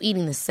yourself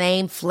eating the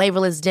same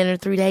flavorless dinner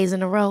 3 days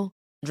in a row?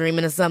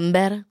 Dreaming of something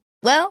better?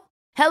 Well,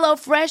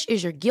 HelloFresh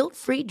is your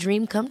guilt-free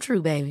dream come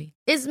true, baby.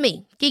 It's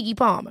me, Keke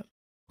Palmer.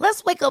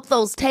 Let's wake up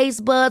those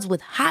taste buds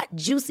with hot,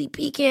 juicy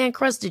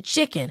pecan-crusted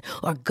chicken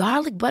or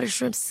garlic butter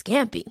shrimp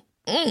scampi.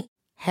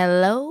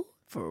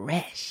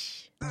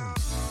 HelloFresh.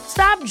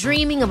 Stop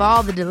dreaming of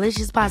all the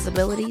delicious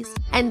possibilities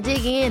and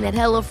dig in at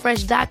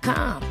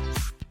HelloFresh.com.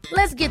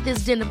 Let's get this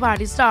dinner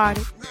party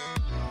started.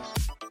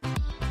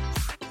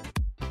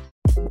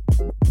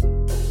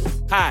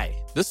 Hi,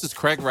 this is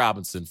Craig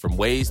Robinson from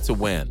Ways to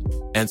Win,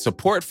 and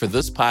support for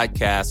this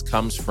podcast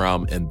comes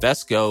from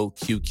Invesco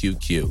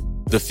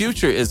QQQ. The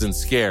future isn't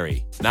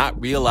scary. Not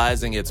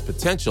realizing its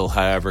potential,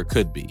 however,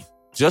 could be.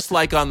 Just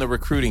like on the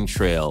recruiting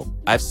trail,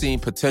 I've seen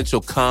potential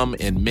come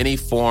in many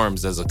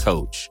forms as a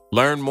coach.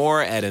 Learn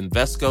more at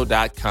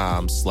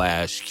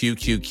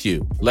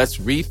Invesco.com/QQQ. Let's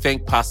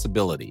rethink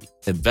possibility.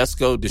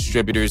 Invesco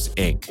Distributors,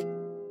 Inc.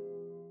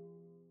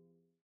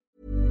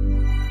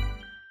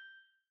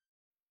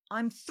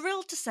 I'm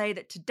thrilled to say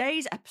that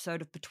today's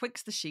episode of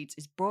Betwixt the Sheets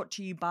is brought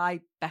to you by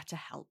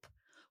BetterHelp.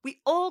 We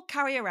all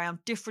carry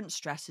around different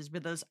stresses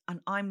with us, and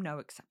I'm no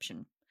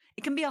exception.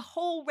 It can be a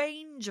whole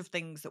range of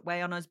things that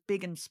weigh on us,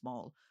 big and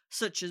small,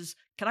 such as,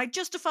 can I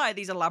justify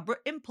these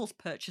elaborate impulse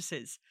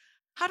purchases?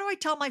 How do I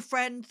tell my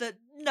friend that,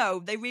 no,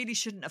 they really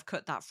shouldn't have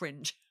cut that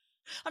fringe?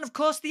 And of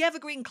course, the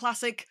evergreen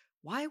classic,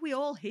 why are we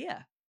all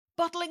here?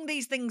 Bottling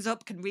these things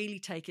up can really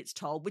take its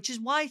toll, which is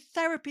why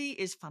therapy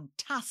is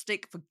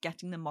fantastic for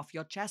getting them off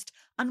your chest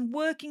and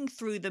working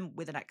through them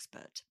with an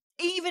expert,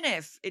 even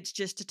if it's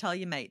just to tell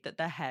your mate that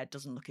their hair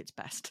doesn't look its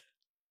best.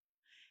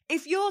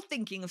 If you're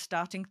thinking of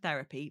starting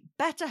therapy,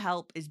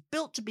 BetterHelp is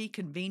built to be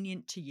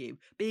convenient to you,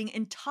 being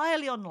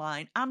entirely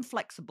online and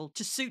flexible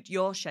to suit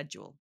your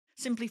schedule.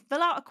 Simply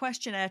fill out a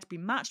questionnaire to be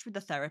matched with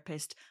a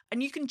therapist,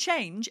 and you can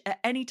change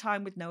at any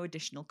time with no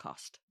additional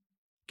cost.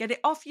 Get it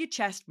off your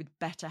chest with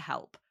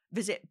BetterHelp.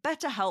 Visit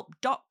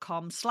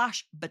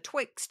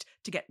betterhelp.com/betwixt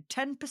to get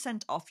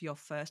 10% off your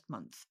first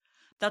month.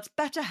 That's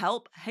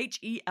BetterHelp,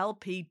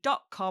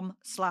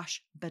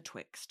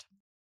 HELP.com/betwixt.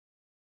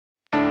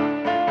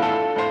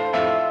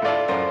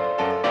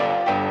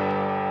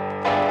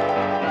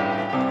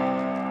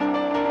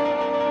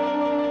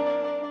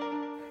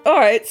 All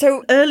right,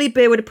 so early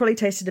beer would have probably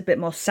tasted a bit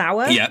more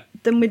sour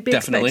than we'd be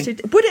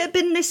expected. Would it have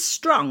been this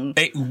strong?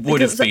 It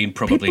would have been,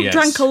 probably, people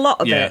drank a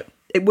lot of it.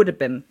 It would have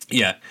been.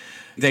 Yeah.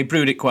 They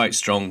brewed it quite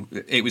strong.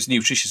 It was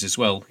nutritious as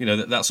well. You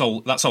know, that's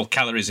all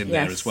calories in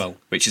there as well,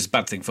 which is a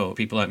bad thing for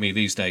people like me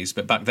these days.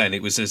 But back then,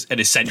 it was an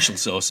essential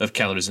source of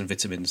calories and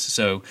vitamins.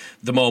 So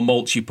the more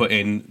malt you put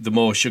in, the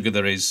more sugar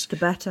there is, the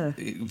better.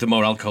 The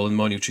more alcohol and the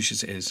more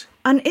nutritious it is.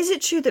 And is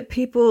it true that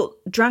people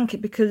drank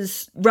it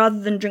because rather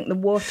than drink the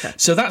water?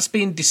 So that's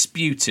been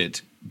disputed.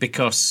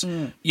 Because,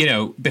 you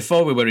know,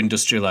 before we were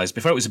industrialised,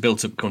 before it was a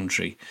built-up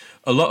country,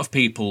 a lot of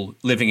people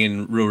living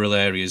in rural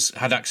areas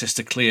had access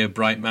to clear,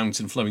 bright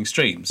mountain flowing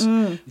streams.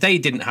 They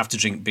didn't have to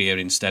drink beer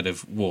instead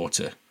of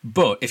water.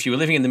 But if you were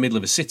living in the middle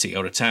of a city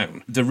or a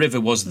town, the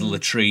river was the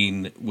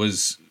latrine,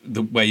 was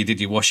where you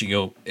did your washing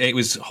up. It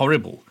was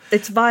horrible.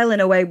 It's vile in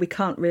a way we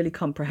can't really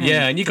comprehend.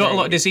 Yeah, and you got a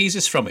lot of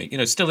diseases from it. You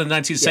know, still in the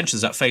 19th century,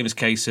 there's that famous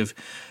case of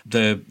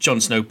the John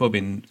Snow pub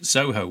in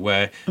Soho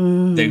where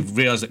they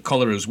realised that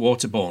cholera was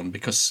waterborne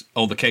because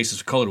all the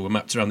cases of cholera were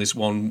mapped around this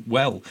one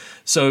well.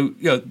 So,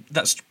 you know,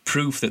 that's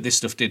proof that this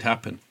stuff did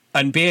happen.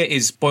 And beer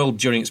is boiled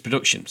during its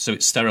production, so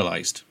it's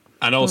sterilised.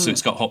 And also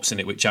it's got hops in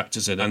it, which act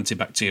as an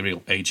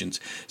antibacterial agent.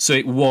 So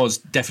it was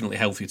definitely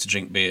healthier to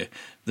drink beer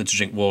than to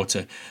drink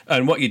water.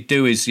 And what you'd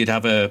do is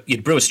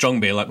you'd brew a strong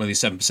beer, like one of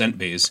these 7%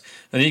 beers,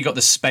 and then you got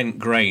the spent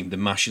grain, the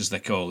mash as they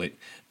call it,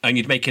 and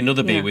you'd make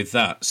another beer with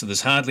that. So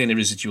there's hardly any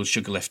residual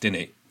sugar left in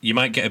it. You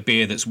might get a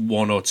beer that's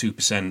 1 or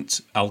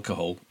 2%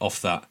 alcohol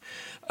off that.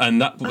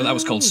 And that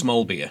was called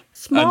small beer.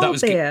 Small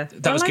beer.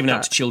 That was given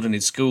out to children in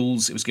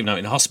schools. It was given out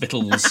in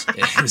hospitals.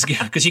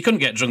 Because you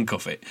couldn't get drunk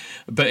off it.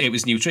 But it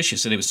was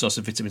nutritious and it was a source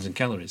of vitamins and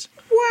calories.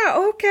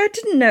 Wow, okay, I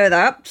didn't know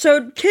that.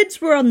 So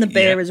kids were on the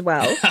beer as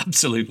well.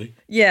 Absolutely.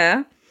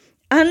 Yeah.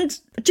 And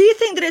do you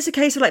think that it's a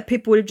case of like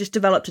people would have just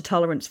developed a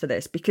tolerance for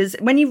this? Because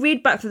when you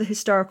read back through the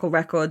historical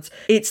records,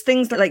 it's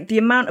things like the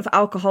amount of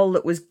alcohol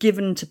that was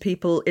given to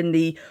people in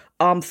the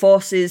armed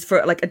forces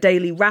for like a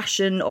daily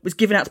ration, or was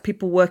given out to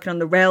people working on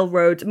the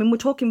railroads. I mean, we're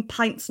talking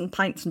pints and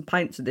pints and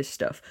pints of this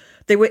stuff.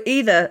 They were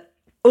either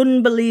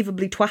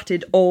unbelievably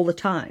twatted all the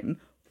time,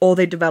 or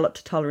they developed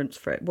a tolerance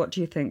for it. What do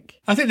you think?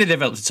 I think they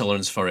developed a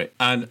tolerance for it.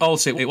 And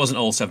also, it wasn't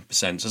all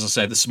 7%. As I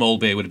said, the small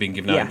beer would have been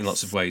given out in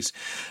lots of ways.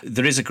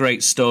 There is a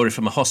great story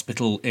from a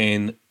hospital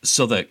in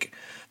Southwark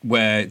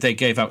where they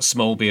gave out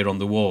small beer on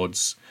the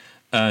wards.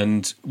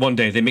 And one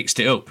day they mixed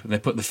it up and they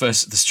put the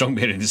strong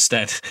beer in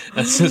instead.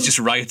 And so it's just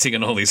rioting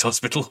in all these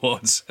hospital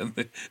wards. And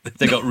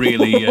they got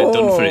really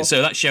done for it.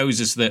 So that shows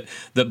us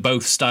that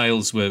both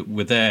styles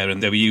were there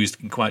and they were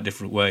used in quite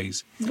different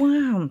ways.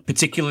 Wow.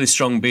 Particularly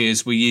strong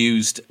beers were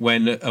used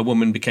when a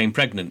woman became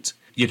pregnant.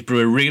 You'd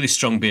brew a really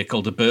strong beer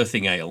called a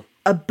birthing ale.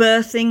 A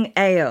birthing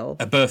ale?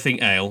 A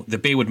birthing ale. The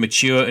beer would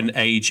mature and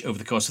age over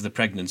the course of the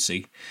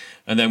pregnancy.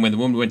 And then when the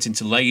woman went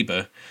into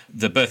labour,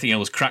 the birthing ale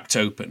was cracked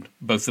open.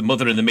 Both the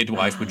mother and the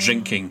midwife were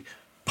drinking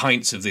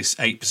pints of this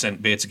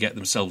 8% beer to get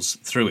themselves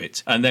through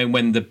it. And then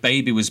when the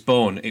baby was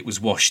born, it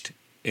was washed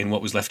in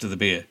what was left of the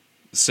beer.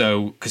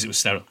 So, because it was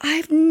sterile.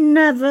 I've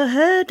never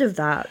heard of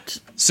that.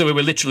 So we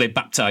were literally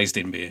baptised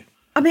in beer.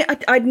 I mean,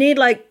 I'd need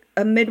like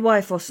a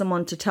midwife or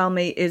someone to tell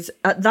me, is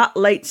at that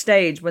late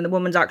stage when the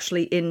woman's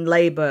actually in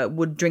labour,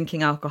 would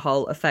drinking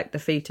alcohol affect the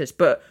fetus?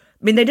 But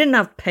I mean, they didn't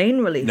have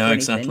pain relief or anything,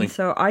 exactly.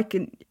 So I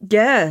can,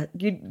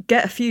 you'd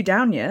get a few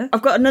down, yeah?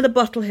 I've got another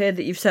bottle here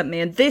that you've sent me,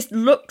 and this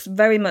looks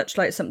very much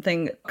like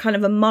something, kind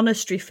of a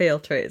monastery feel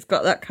to it. It's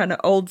got that kind of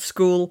old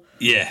school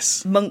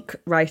monk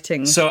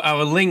writing. So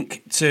our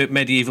link to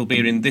medieval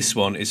beer in this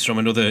one is from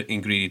another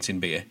ingredient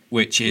in beer,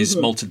 which is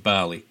malted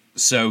barley.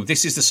 So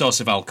this is the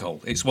source of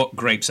alcohol. It's what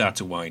grapes are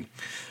to wine.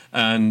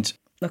 And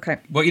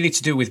what you need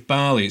to do with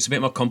barley, it's a bit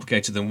more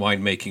complicated than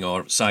wine making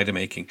or cider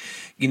making.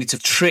 You need to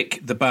trick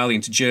the barley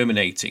into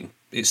germinating.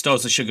 It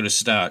stores the sugar as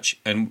starch,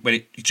 and when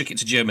you trick it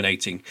to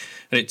germinating,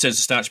 and it turns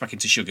the starch back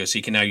into sugar, so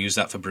you can now use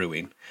that for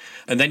brewing.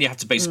 And then you have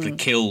to basically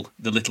kill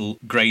the little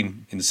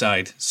grain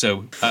inside.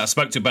 So I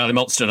spoke to a barley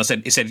maltster,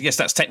 and he said, yes,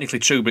 that's technically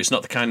true, but it's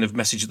not the kind of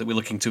message that we're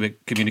looking to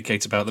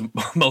communicate about the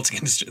malting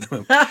industry at the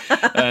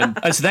moment.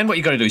 And so then what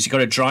you've got to do is you've got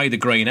to dry the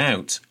grain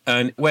out.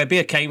 And where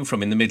beer came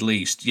from in the Middle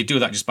East, you do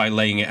that just by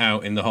laying it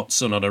out in the hot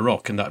sun on a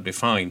rock, and that'd be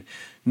fine.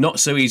 Not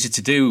so easy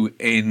to do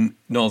in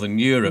Northern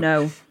Europe.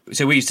 No.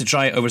 So we used to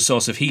dry it over a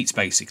source of heat,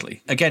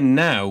 basically. Again,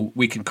 now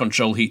we can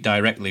control heat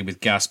directly with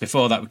gas.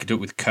 Before that, we could do it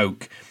with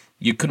coke.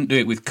 You couldn't do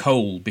it with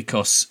coal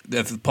because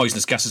of the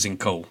poisonous gases in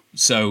coal.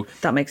 So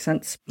that makes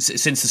sense.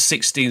 Since the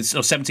 16th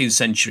or 17th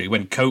century,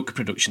 when coke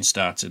production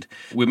started,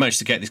 we managed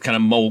to get this kind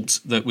of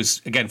malt that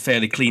was, again,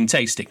 fairly clean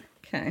tasting.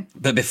 Okay.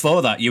 But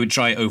before that, you would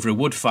dry it over a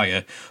wood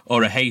fire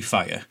or a hay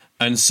fire.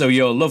 And so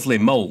your lovely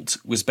malt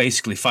was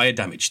basically fire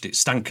damaged. It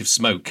stank of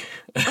smoke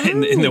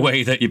in the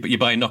way that you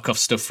buy knockoff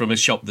stuff from a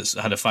shop that's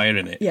had a fire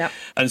in it. Yeah.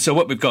 And so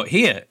what we've got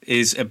here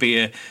is a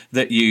beer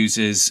that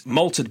uses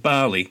malted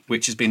barley,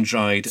 which has been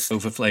dried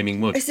over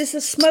flaming wood. Is this a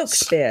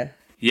smoked beer?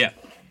 Yeah.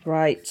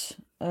 Right.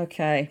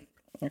 Okay,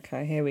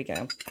 here we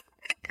go.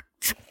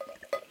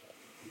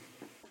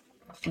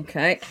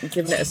 Okay, I'm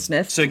giving it a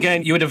sniff. So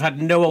again, you would have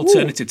had no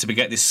alternative to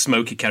get this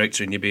smoky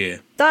character in your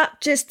beer. That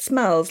just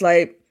smells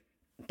like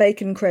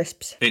bacon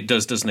crisps. It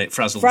does, doesn't it?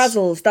 Frazzles.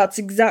 Frazzles, that's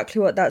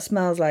exactly what that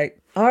smells like.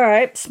 All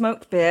right,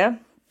 smoked beer.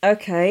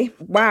 Okay.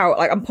 Wow,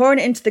 like I'm pouring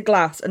it into the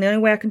glass, and the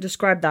only way I can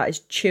describe that is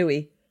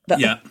chewy.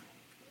 Yeah.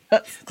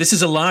 This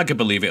is a lager,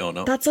 believe it or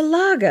not. That's a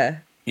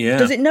lager? Yeah.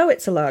 Does it know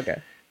it's a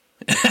lager?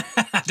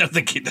 I don't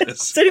think it does.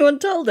 Has anyone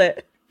told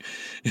it?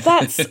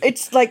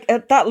 It's like,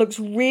 that looks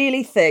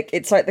really thick.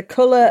 It's like the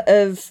colour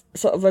of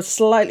sort of a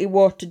slightly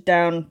watered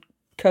down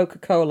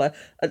Coca-Cola.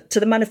 To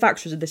the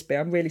manufacturers of this beer,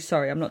 I'm really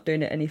sorry. I'm not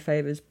doing it any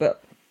favours,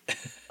 but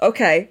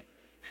okay.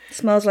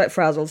 Smells like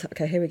Frazzles.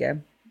 Okay, here we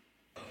go.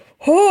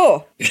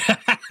 Oh!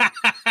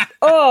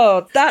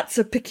 Oh, that's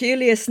a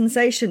peculiar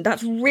sensation.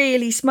 That's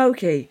really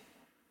smoky.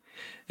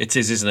 It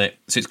is, isn't it?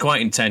 So it's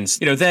quite intense.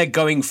 You know, they're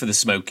going for the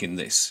smoke in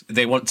this.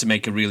 They want to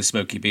make a really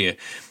smoky beer.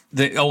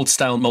 The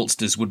old-style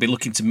maltsters would be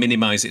looking to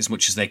minimise it as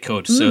much as they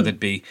could. So they'd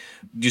be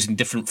using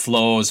different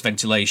floors,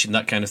 ventilation,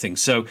 that kind of thing.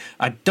 So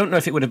I don't know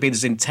if it would have been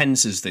as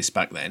intense as this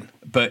back then,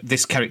 but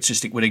this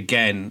characteristic would,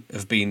 again,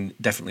 have been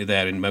definitely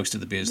there in most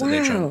of the beers that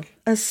they drank.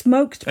 A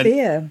smoked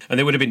beer. And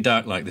they would have been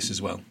dark like this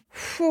as well.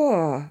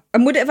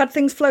 And would it have had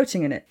things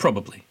floating in it?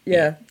 Probably.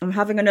 Yeah. I'm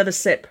having another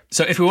sip.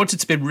 So if we wanted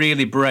to be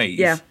really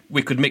brave,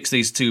 we could mix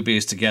these two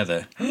beers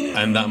together,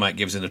 and that might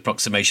give us an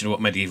approximation of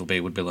what medieval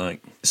beer would be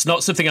like. It's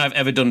not something I've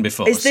ever done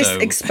before. Is this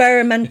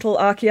experimental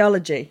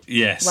archaeology?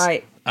 Yes.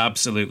 Right.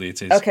 Absolutely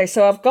it is. Okay,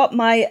 so I've got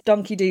my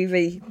Donkey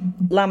Doovie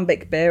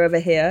Lambic beer over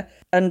here,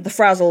 and the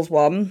Frazzles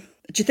one.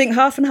 Do you think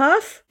half and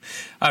half?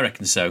 I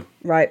reckon so.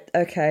 Right,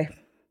 okay.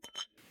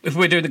 If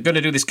we're going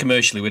to do this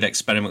commercially, we'd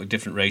experiment with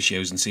different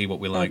ratios and see what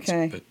we liked.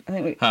 Okay. But I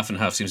think half and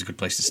half seems a good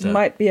place to start.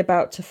 Might be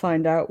about to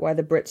find out why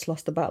the Brits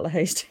lost the Battle of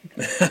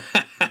Hastings.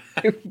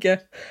 Here we go.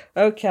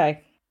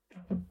 Okay.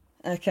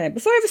 Before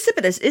I have a sip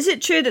of this, is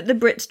it true that the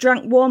Brits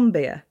drank warm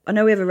beer? I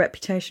know we have a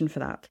reputation for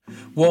that.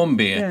 Warm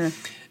beer? Yeah.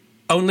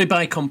 Only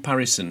by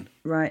comparison.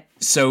 Right.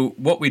 So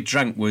what we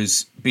drank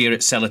was beer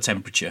at cellar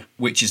temperature,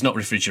 which is not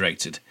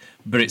refrigerated,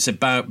 but it's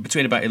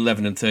between about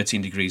 11 and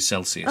 13 degrees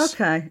Celsius.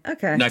 Okay.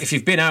 Now, if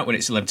you've been out when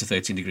it's 11 to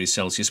 13 degrees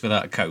Celsius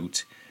without a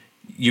coat,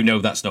 you know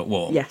that's not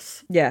warm.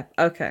 Yes. Yeah,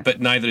 okay.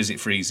 But neither is it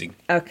freezing.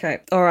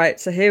 Okay. All right,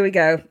 so here we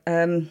go.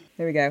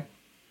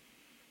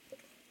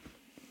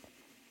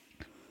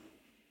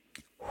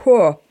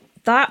 Whoa,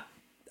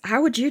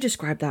 how would you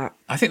describe that?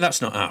 I think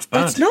that's not half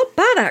bad. That's not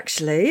bad,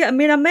 actually. I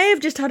mean, I may have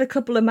just had a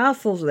couple of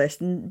mouthfuls of this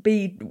and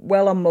be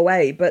well on my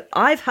way, but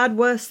I've had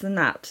worse than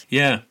that.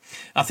 Yeah.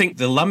 I think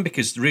the lambic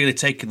has really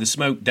taken the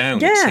smoke down.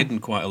 Yeah. It's hidden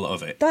quite a lot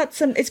of it.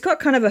 It's got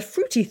kind of a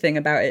fruity thing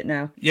about it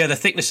now. Yeah, the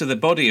thickness of the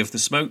body of the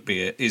smoke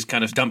beer is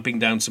kind of damping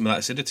down some of that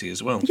acidity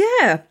as well.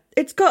 Yeah.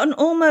 It's got an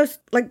almost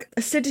like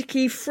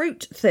acidic-y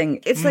fruit thing.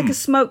 It's like a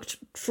smoked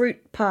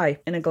fruit pie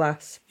in a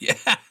glass. Yeah.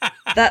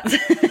 That's...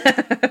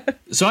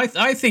 So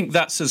I think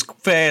that's as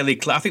I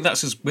think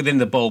that's as within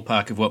the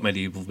ballpark of what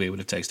medieval beer would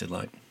have tasted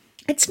like.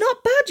 It's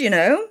not bad, you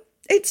know.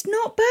 It's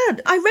not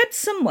bad. I read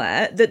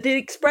somewhere that the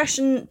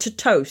expression to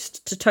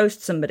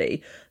toast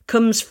somebody,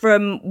 comes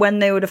from when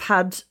they would have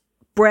had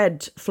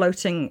bread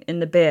floating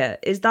in the beer.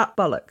 Is that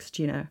bollocks,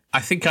 do you know?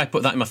 I think I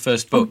put that in my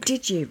first book. Oh,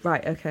 did you?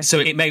 Right, okay. So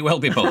it may well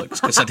be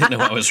bollocks, because I didn't know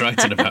what I was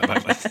writing about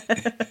back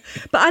then.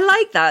 But I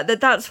like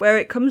that's where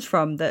it comes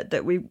from,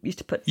 that we used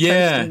to put toast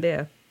in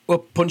beer. Well,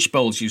 punch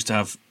bowls used to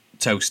have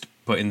toast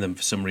put in them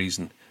for some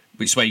reason,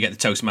 which is where you get the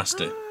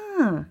Toastmaster.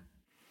 Ah.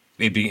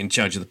 He'd be in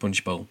charge of the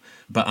punch bowl.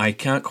 But I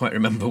can't quite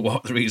remember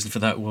what the reason for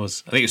that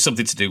was. I think it was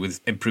something to do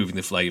with improving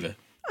the flavour.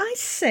 I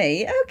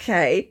see,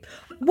 okay.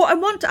 What I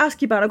want to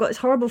ask you about, I've got this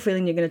horrible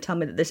feeling you're going to tell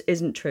me that this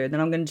isn't true, and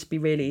then I'm going to just be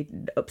really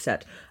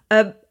upset.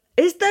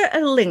 Is there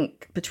a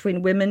link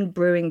between women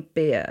brewing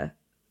beer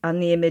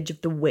and the image of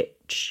the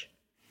witch?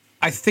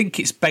 I think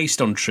it's based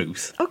on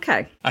truth.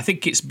 Okay. I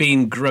think it's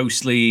been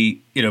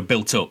grossly,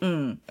 built up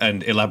and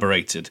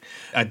elaborated.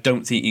 I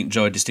don't think you can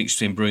draw a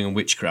distinction between brewing and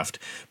witchcraft.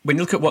 When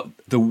you look at what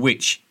the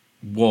witch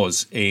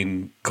was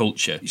in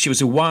culture, she was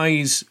a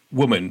wise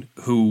woman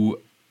who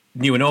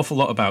knew an awful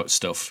lot about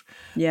stuff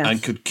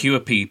and could cure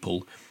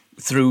people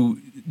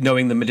through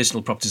knowing the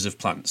medicinal properties of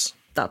plants.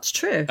 That's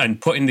true. And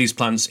putting these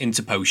plants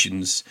into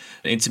potions,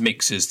 into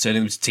mixers,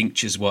 turning them into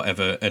tinctures,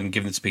 whatever, and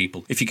giving them to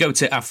people. If you go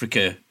to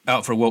Africa,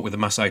 out for a walk with a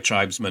Maasai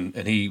tribesman,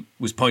 and he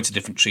was pointing to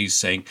different trees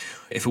saying,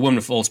 if a woman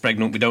falls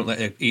pregnant, we don't let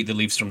her eat the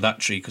leaves from that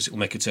tree because it will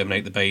make her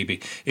terminate the baby.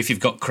 If you've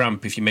got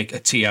cramp, if you make a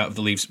tea out of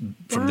the leaves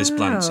from this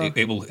plant,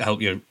 it will help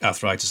your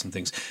arthritis and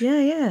things.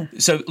 Yeah.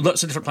 So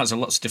lots of different plants have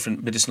lots of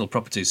different medicinal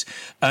properties.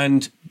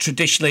 And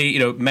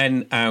traditionally,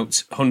 men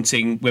out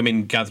hunting,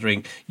 women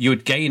gathering, you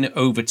would gain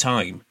over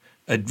time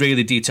a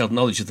really detailed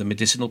knowledge of the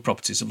medicinal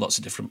properties of lots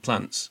of different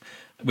plants,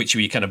 which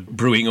were kind of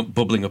brewing up,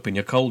 bubbling up in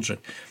your cauldron.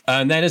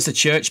 And then as the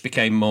church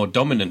became more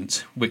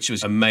dominant, which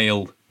was a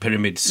male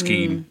pyramid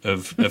scheme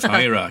of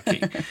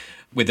hierarchy,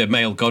 with a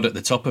male god at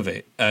the top of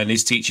it, and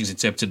his teachings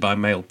interpreted by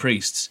male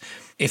priests,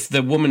 if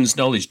the woman's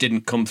knowledge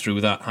didn't come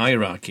through that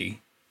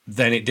hierarchy,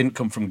 then it didn't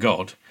come from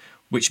God,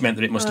 which meant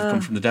that it must have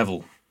come from the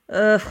devil.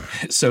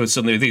 So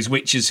suddenly these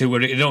witches who were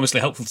enormously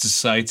helpful to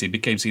society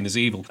became seen as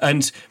evil.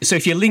 And so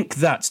if you link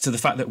that to the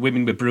fact that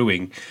women were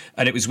brewing,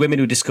 and it was women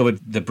who discovered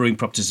the brewing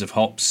properties of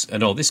hops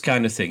and all this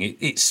kind of thing,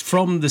 it's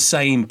from the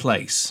same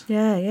place.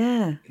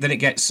 Yeah. Then it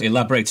gets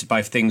elaborated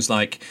by things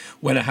like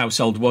when a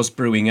household was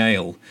brewing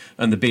ale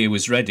and the beer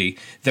was ready,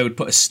 they would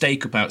put a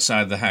stake up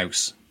outside the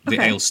house,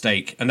 the ale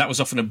stake, and that was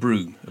often a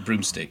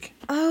broomstick.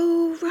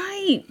 Oh,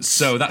 right.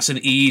 So that's an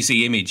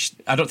easy image.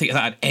 I don't think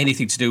that had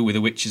anything to do with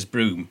a witch's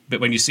broom, but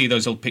when you see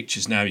those old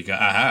pictures now, you go,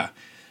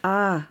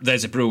 aha,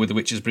 there's a brewer with a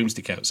witch's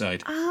broomstick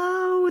outside.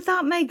 Oh,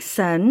 that makes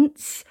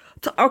sense.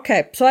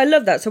 Okay, so I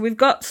love that. So we've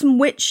got some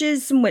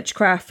witches, some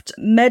witchcraft,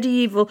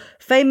 medieval,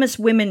 famous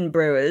women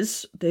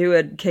brewers who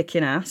are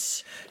kicking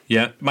ass.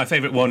 Yeah, my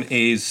favourite one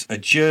is a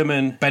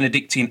German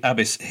Benedictine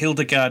abbess,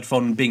 Hildegard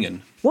von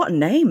Bingen. What a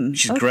name.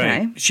 She's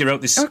great. She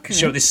wrote this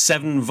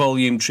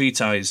 7-volume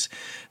treatise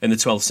in the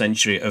 12th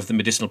century of the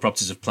medicinal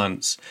properties of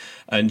plants.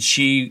 And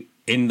she,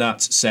 in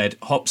that, said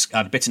hops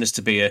add bitterness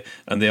to beer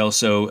and they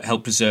also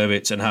help preserve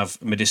it and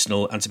have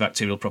medicinal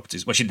antibacterial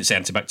properties. Well, she didn't say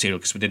antibacterial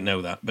because we didn't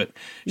know that, but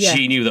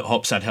she knew that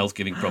hops had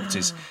health-giving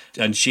properties.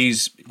 And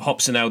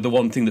hops are now the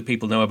one thing that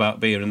people know about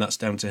beer, and that's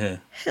down to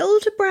her.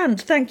 Hildebrand,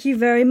 thank you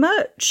very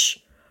much.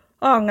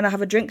 Oh, I'm going to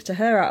have a drink to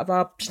her out of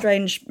our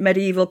strange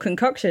medieval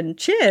concoction.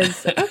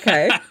 Cheers.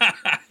 Okay.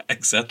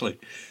 Exactly.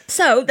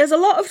 So there's a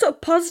lot of sort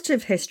of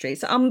positive history.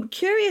 So I'm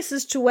curious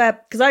as to where,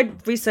 because I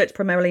researched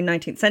primarily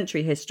 19th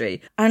century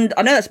history, and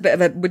I know that's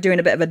we're doing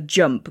a bit of a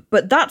jump,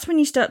 but that's when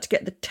you start to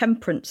get the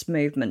temperance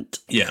movement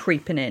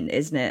creeping in,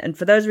 isn't it? And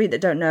for those of you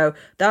that don't know,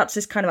 that's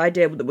this kind of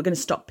idea that we're going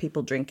to stop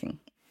people drinking.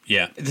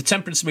 Yeah. The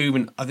temperance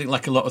movement, I think,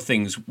 like a lot of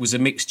things, was a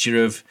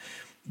mixture of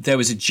there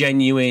was a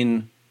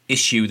genuine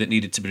issue that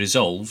needed to be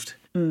resolved,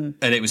 and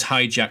it was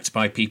hijacked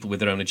by people with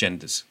their own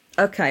agendas.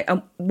 Okay,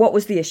 and what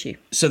was the issue?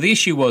 So the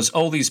issue was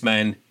all these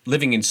men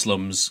living in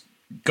slums,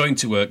 going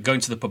to work, going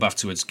to the pub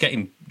afterwards,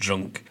 getting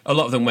drunk. A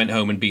lot of them went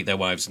home and beat their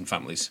wives and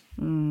families.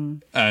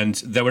 And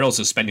they were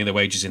also spending their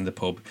wages in the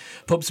pub.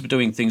 Pubs were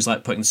doing things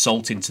like putting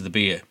salt into the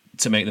beer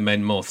to make the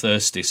men more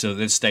thirsty so that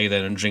they'd stay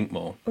there and drink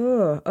more.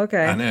 Oh,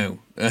 okay. I know.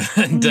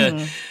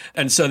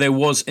 And so there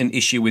was an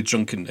issue with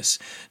drunkenness.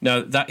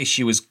 Now, that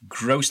issue was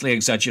grossly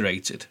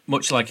exaggerated,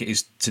 much like it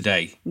is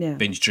today,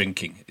 binge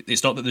drinking.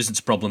 It's not that there isn't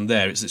a problem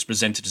there, it's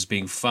presented as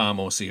being far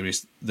more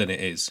serious than it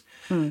is.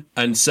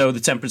 And so the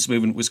temperance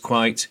movement was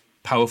quite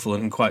powerful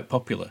and quite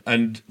popular.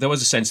 And there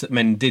was a sense that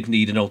men did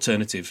need an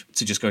alternative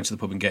to just going to the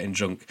pub and getting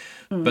drunk.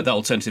 But that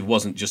alternative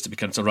wasn't just to be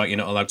kind of, right, you're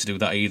not allowed to do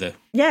that either.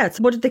 Yeah,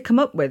 so what did they come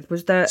up with?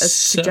 Was there a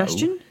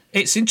suggestion?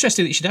 It's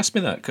interesting that you should ask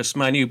me that, because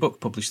my new book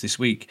published this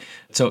week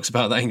talks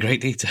about that in great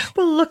detail.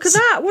 Well, look at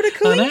that. What a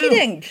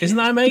coincidence. Isn't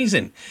that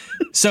amazing?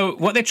 So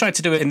what they tried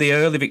to do in the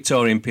early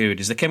Victorian period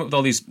is they came up with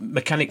all these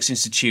mechanics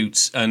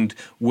institutes and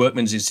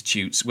workmen's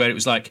institutes where it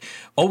was like,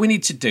 all we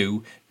need to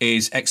do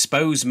is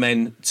expose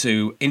men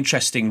to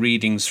interesting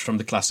readings from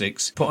the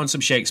classics, put on some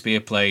Shakespeare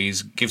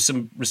plays, give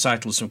some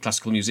recitals from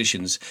classical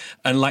musicians,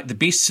 and like the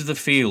beasts of the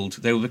field,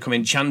 they will become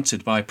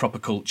enchanted by proper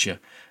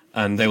culture.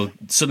 And they will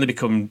suddenly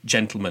become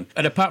gentlemen.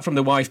 And apart from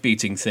the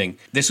wife-beating thing,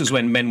 this was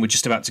when men were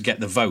just about to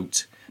get the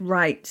vote.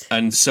 Right.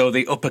 And so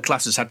the upper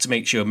classes had to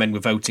make sure men were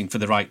voting for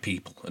the right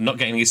people and not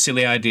getting these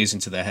silly ideas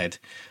into their head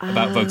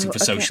about voting for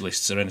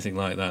socialists or anything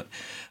like that.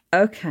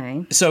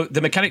 Okay. So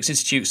the Mechanics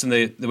Institutes and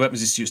the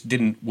Workmen's Institutes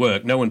didn't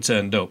work. No one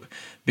turned up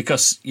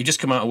because you just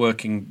come out of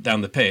working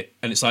down the pit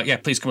and it's like, yeah,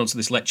 please come on to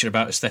this lecture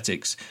about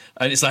aesthetics.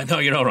 And it's like, no,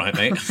 you're all right,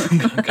 mate.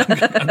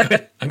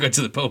 I'm going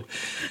to the pub.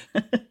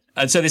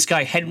 And so this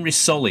guy, Henry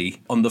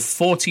Solly, on the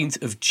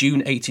 14th of June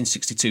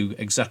 1862,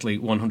 exactly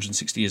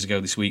 160 years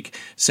ago this week,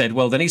 said,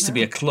 well, there needs to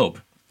be a club.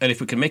 And if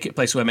we can make it a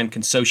place where men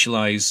can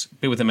socialise,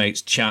 be with their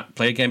mates, chat,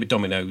 play a game of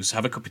dominoes,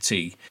 have a cup of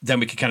tea,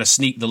 then we can kind of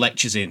sneak the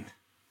lectures in.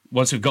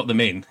 Once we've got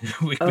them in,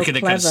 we can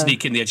then kind of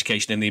sneak in the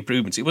education and the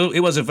improvements. It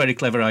was a very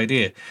clever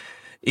idea.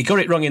 He got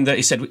it wrong in that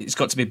he said it's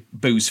got to be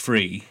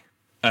booze-free.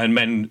 And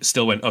men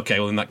still went, OK,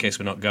 well, in that case,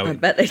 we're not going. I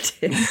bet they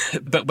did.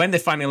 But when they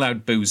finally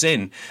allowed booze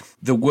in,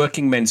 the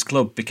Working Men's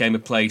Club became a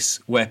place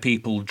where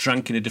people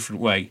drank in a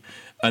different way.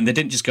 And they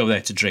didn't just go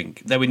there to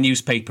drink. There were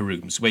newspaper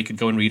rooms where you could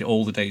go and read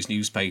all the day's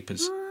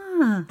newspapers.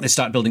 They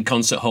started building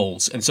concert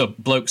halls. And so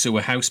blokes who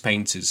were house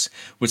painters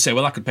would say,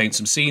 well, I could paint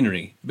some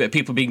scenery. But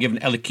people being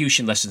given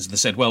elocution lessons, and they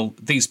said, well,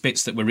 these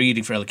bits that we're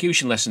reading for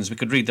elocution lessons, we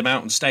could read them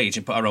out on stage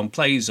and put our own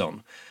plays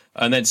on.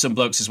 And then some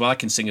bloke says, well, I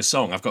can sing a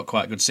song. I've got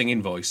quite a good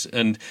singing voice.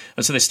 And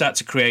so they start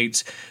to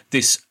create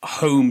this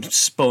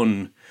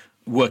homespun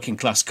working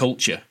class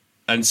culture.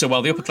 And so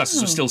while the upper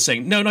classes were still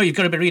saying, no, you've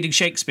got to be reading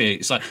Shakespeare.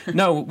 It's like,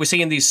 no, we're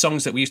singing these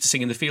songs that we used to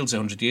sing in the fields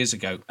 100 years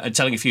ago and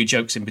telling a few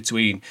jokes in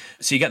between.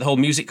 So you get the whole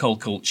music hall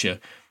culture.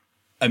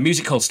 A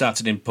music hall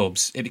started in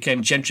pubs. It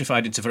became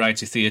gentrified into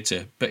variety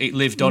theatre, but it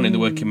lived on in the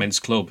Working Men's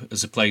Club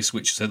as a place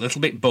which was a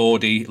little bit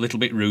bawdy, a little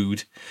bit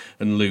rude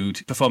and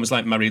lewd. Performers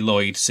like Mary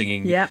Lloyd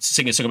singing a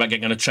song about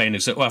getting on a train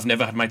and saying, oh, I've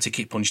never had my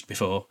ticket punched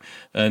before,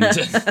 and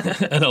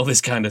and all this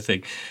kind of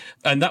thing.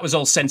 And that was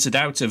all censored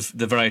out of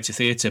the variety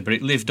theatre, but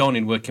it lived on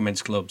in Working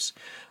Men's Clubs.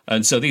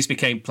 And so these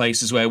became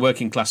places where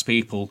working class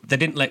people, they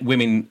didn't let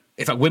women,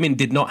 in fact, women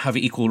did not have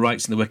equal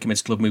rights in the Working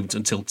Men's Club movement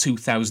until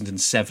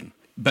 2007.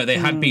 But they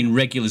had been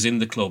regulars in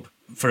the club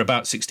for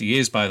about 60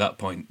 years by that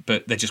point,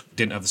 but they just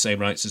didn't have the same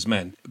rights as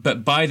men.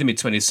 But by the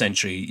mid-20th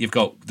century, you've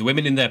got the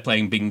women in there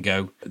playing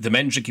bingo, the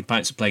men drinking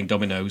pints and playing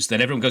dominoes,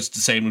 then everyone goes to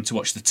the same room to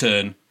watch the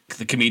turn,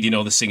 the comedian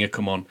or the singer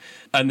come on.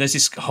 And there's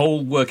this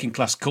whole working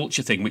class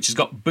culture thing, which has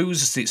got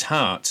booze at its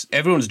heart.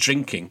 Everyone's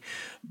drinking,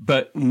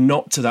 but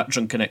not to that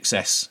drunken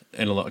excess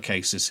in a lot of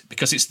cases,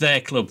 because it's their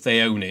club,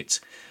 they own it,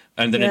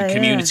 and they're in a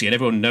community and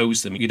everyone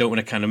knows them. You don't want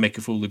to kind of make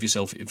a fool of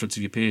yourself in front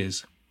of your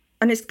peers.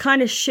 And it's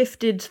kind of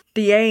shifted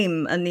the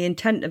aim and the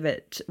intent of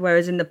it,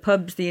 whereas in the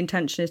pubs, the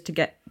intention is to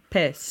get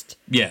pissed.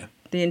 Yeah.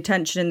 The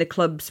intention in the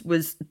clubs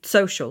was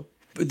social.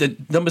 The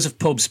numbers of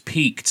pubs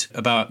peaked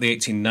about the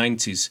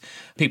 1890s.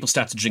 People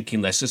started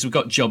drinking less, as we've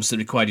got jobs that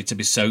required you to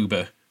be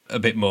sober a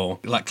bit more,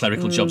 like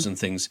clerical jobs and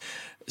things.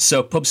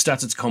 So pubs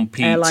started to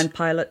compete. Airline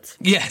pilots.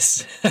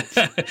 Yes.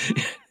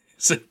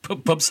 So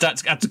pubs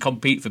had to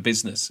compete for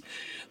business.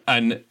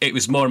 And it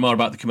was more and more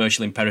about the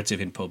commercial imperative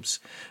in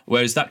pubs,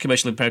 whereas that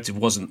commercial imperative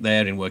wasn't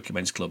there in working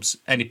men's clubs.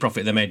 Any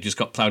profit they made just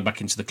got ploughed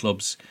back into the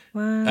clubs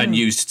and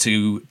used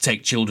to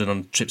take children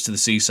on trips to the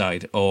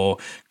seaside or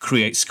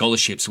create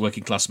scholarships for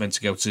working class men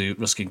to go to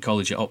Ruskin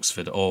College at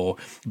Oxford or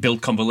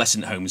build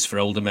convalescent homes for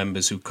older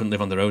members who couldn't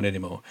live on their own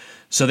anymore.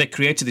 So they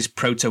created this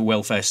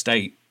proto-welfare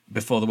state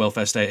before the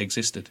welfare state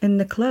existed. In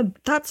the club.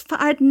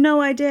 I had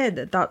no idea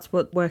that that's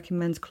what working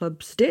men's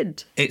clubs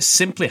did. It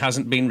simply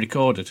hasn't been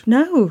recorded.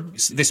 No.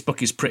 This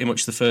book is pretty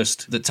much the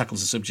first that tackles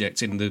the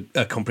subject in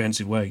a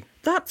comprehensive way.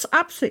 That's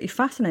absolutely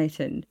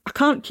fascinating. I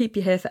can't keep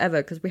you here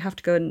forever because we have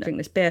to go and drink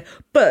this beer.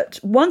 But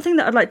one thing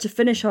that I'd like to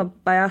finish on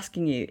by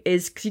asking you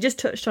is, because you just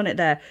touched on it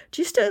there,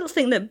 do you still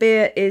think that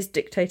beer is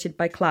dictated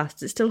by class?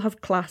 Does it still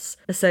have class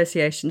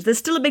associations? There's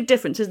still a big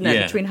difference, isn't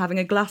there, between having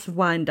a glass of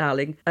wine,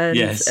 darling,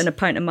 and a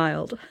pint of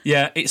mild?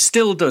 Yeah, it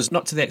still does,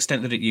 not to the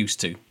extent that it used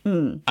to.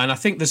 And I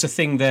think there's a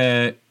thing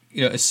there.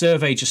 You know, a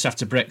survey just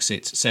after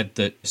Brexit said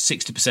that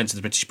 60% of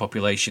the British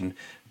population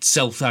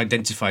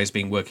self-identify as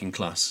being working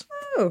class.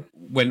 Oh.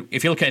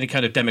 If you look at any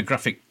kind of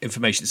demographic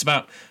information, it's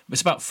about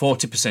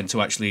 40%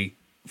 who actually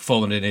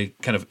fall under a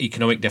kind of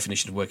economic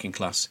definition of working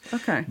class.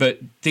 Okay. But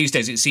these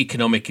days it's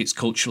economic, it's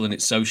cultural, and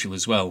it's social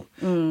as well.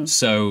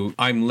 So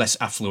I'm less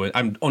affluent.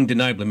 I'm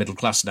undeniably middle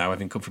class now,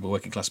 having come from a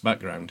working class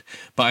background.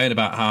 But I earn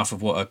about half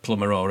of what a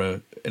plumber or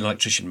an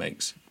electrician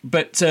makes.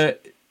 But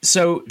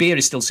so beer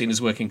is still seen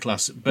as working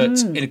class, but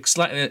in an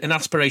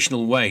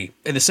aspirational way.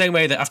 In the same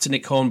way that after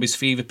Nick Hornby's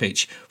fever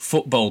pitch,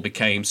 football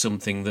became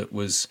something that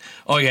was,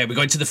 oh yeah, we're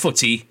going to the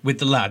footy with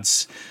the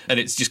lads, and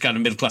it's just kind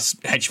of middle-class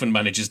hedge fund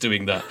managers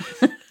doing that.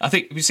 I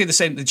think we see the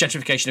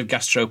gentrification of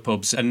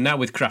gastropubs, and now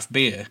with craft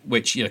beer,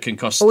 which can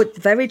cost... Oh, it's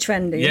very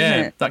trendy,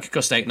 isn't it? That could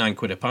cost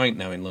 £8-9 a pint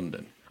now in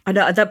London. I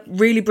know, that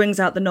really brings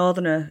out the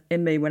northerner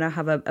in me when I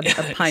have a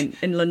pint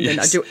in London.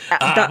 Yes. I do.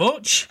 How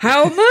much?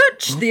 How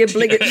much? The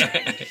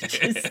obligatory.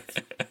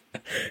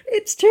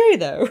 It's true,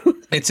 though.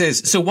 It is.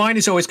 So wine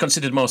is always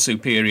considered more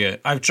superior.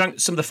 I've drank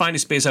some of the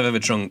finest beers I've ever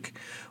drunk,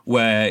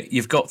 where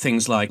you've got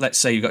things like, let's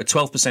say you've got a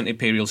 12%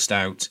 Imperial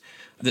Stout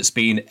that's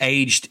been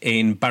aged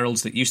in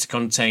barrels that used to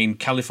contain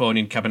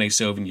Californian Cabernet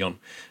Sauvignon.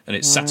 And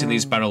it's sat in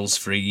these barrels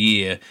for a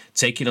year,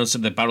 taking on some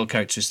of the barrel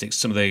characteristics,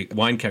 some of the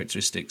wine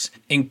characteristics.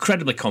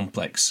 Incredibly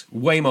complex,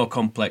 way more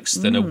complex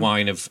than a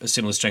wine of a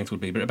similar strength would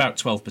be, but about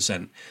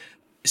 12%.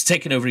 It's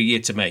taken over a year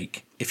to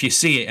make. If you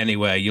see it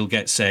anywhere, you'll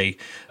get, say,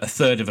 a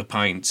third of a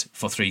pint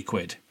for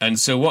 £3. And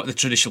so what the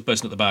traditional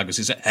person at the bar goes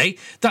is, hey,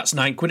 that's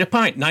 £9 a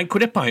pint,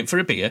 £9 a pint for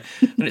a beer.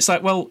 And it's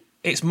like, well,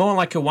 it's more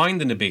like a wine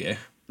than a beer.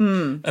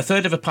 A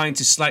third of a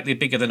pint is slightly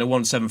bigger than a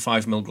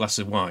 175ml glass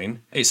of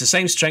wine. It's the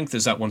same strength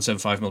as that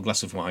 175ml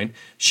glass of wine.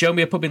 Show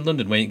me a pub in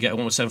London where you can get a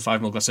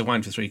 175ml glass of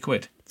wine for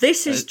 £3.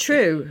 This is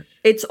true.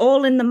 It's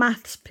all in the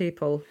maths,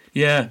 people.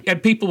 Yeah,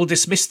 and people will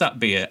dismiss that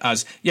beer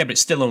as, but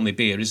it's still only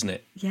beer, isn't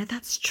it? Yeah,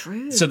 that's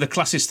true. So the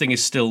classist thing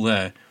is still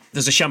there.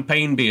 There's a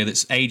champagne beer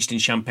that's aged in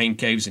champagne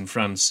caves in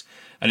France,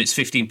 and it's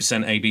 15%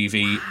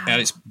 ABV, and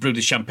it's brewed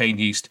with champagne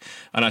yeast.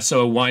 And I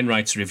saw a wine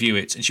writer review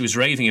it, and she was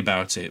raving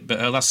about it,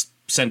 but her last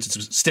sentence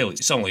was, still,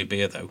 it's only a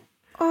beer, though.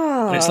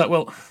 Oh. And it's like,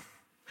 well,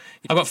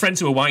 I've got friends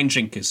who are wine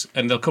drinkers,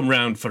 and they'll come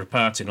round for a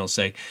party, and I'll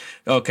say,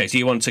 okay, do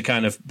you want a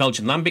kind of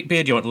Belgian Lambic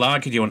beer? Do you want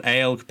lager? Do you want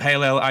ale,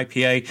 pale ale,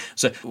 IPA?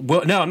 So,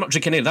 well, no, I'm not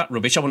drinking any of that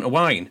rubbish. I want a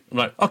wine. I'm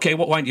like, okay,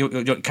 what wine? Do you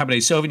want Cabernet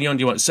Sauvignon? Do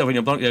you want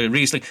Sauvignon Blanc?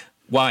 Riesling?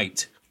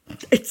 White. And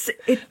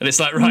it's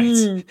like,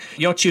 right,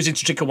 you're choosing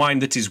to drink a wine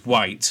that is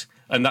white,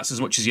 and that's as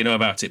much as you know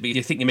about it, but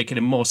you think you're making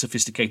a more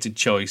sophisticated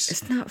choice.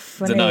 It's not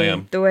funny than I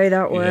am. The way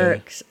that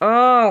works. Yeah.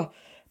 Oh,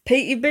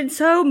 Pete, you've been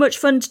so much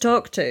fun to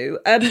talk to.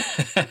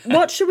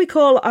 What should we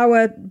call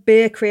our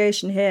beer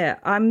creation here?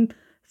 I'm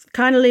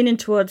kind of leaning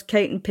towards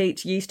Kate and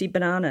Pete's Yeasty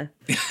Banana.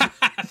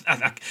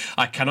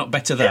 I cannot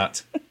better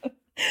that.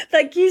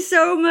 Thank you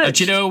so much.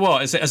 Do you know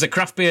what? As a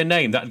craft beer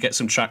name, that'd get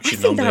some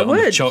traction on the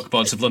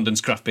chalkboards of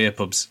London's craft beer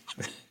pubs.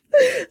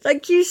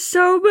 Thank you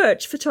so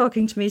much for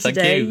talking to me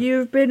today. Thank you.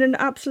 You've been an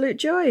absolute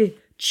joy.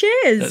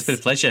 Cheers. It's been a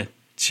pleasure.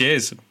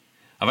 Cheers.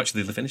 I've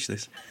actually finished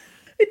this.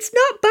 It's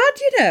not bad,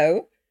 you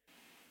know.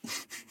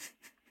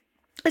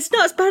 It's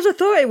not as bad as I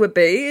thought it would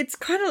be. It's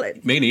kind of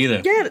like... Me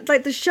neither. Yeah, it's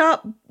like the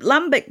sharp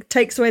lambic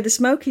takes away the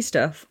smoky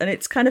stuff, and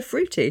it's kind of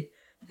fruity.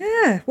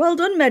 Yeah, well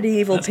done,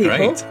 medieval That's people.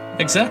 Great.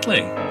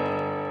 Exactly.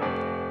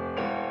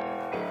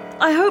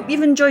 I hope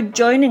you've enjoyed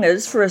joining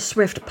us for a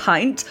swift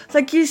pint.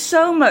 Thank you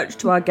so much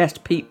to our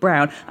guest Pete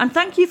Brown, and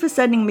thank you for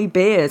sending me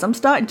beers. I'm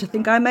starting to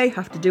think I may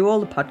have to do all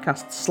the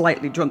podcasts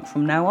slightly drunk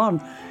from now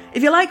on.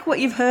 If you like what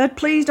you've heard,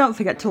 please don't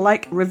forget to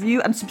like,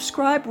 review and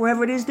subscribe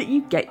wherever it is that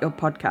you get your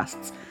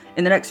podcasts.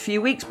 In the next few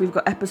weeks, we've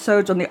got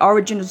episodes on the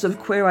origins of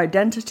queer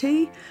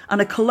identity and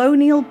a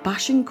colonial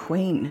bashing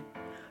queen.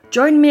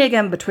 Join me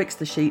again betwixt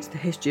the sheets, the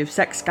history of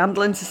sex,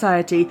 scandal and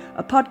society,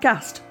 a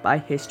podcast by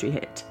History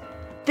Hit.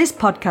 This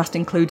podcast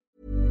includes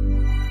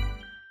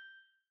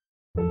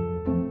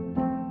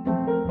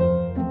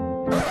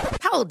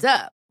Hold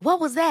up. What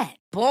was that?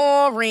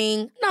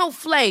 Boring. No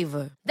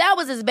flavor. That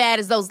was as bad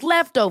as those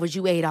leftovers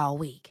you ate all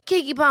week.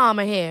 Keke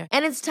Palmer here,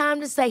 and it's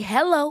time to say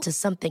hello to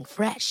something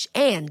fresh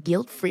and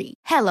guilt-free.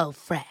 Hello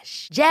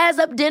Fresh. Jazz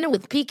up dinner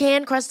with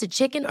pecan-crusted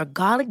chicken or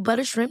garlic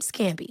butter shrimp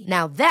scampi.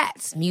 Now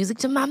that's music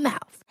to my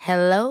mouth.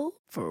 Hello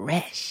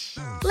Fresh.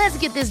 Let's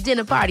get this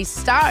dinner party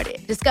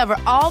started. Discover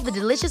all the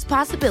delicious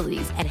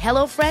possibilities at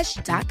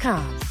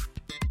HelloFresh.com.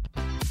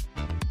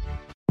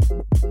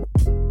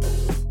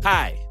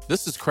 Hi,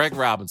 this is Craig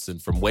Robinson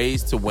from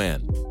Ways to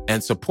Win,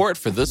 and support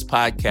for this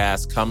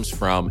podcast comes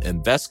from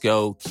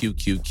Invesco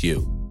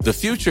QQQ. The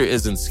future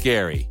isn't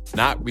scary.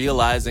 Not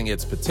realizing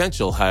its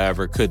potential,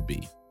 however, could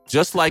be.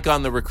 Just like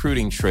on the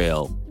recruiting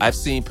trail, I've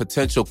seen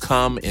potential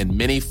come in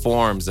many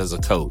forms as a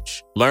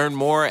coach. Learn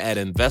more at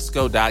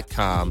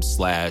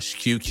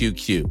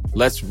Invesco.com/QQQ.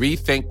 Let's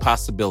rethink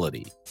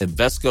possibility.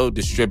 Invesco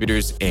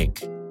Distributors,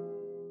 Inc.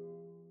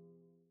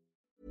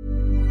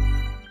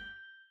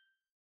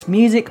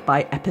 Music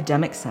by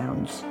Epidemic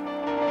Sounds.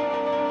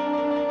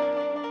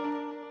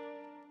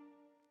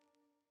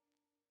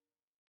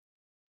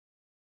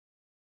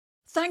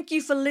 Thank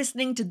you for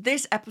listening to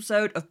this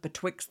episode of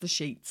Betwixt the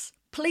Sheets.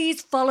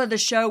 Please follow the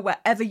show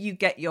wherever you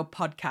get your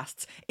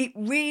podcasts. It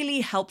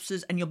really helps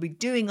us and you'll be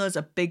doing us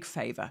a big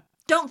favour.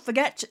 Don't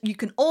forget, you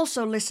can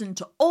also listen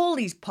to all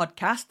these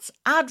podcasts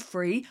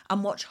ad-free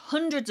and watch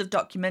hundreds of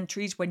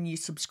documentaries when you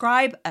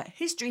subscribe at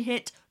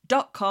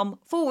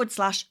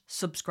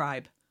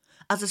historyhit.com/subscribe.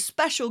 As a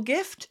special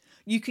gift,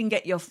 you can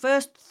get your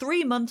first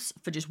 3 months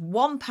for just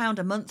 £1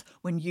 a month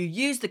when you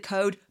use the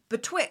code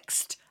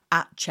BETWIXT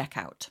at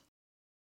checkout.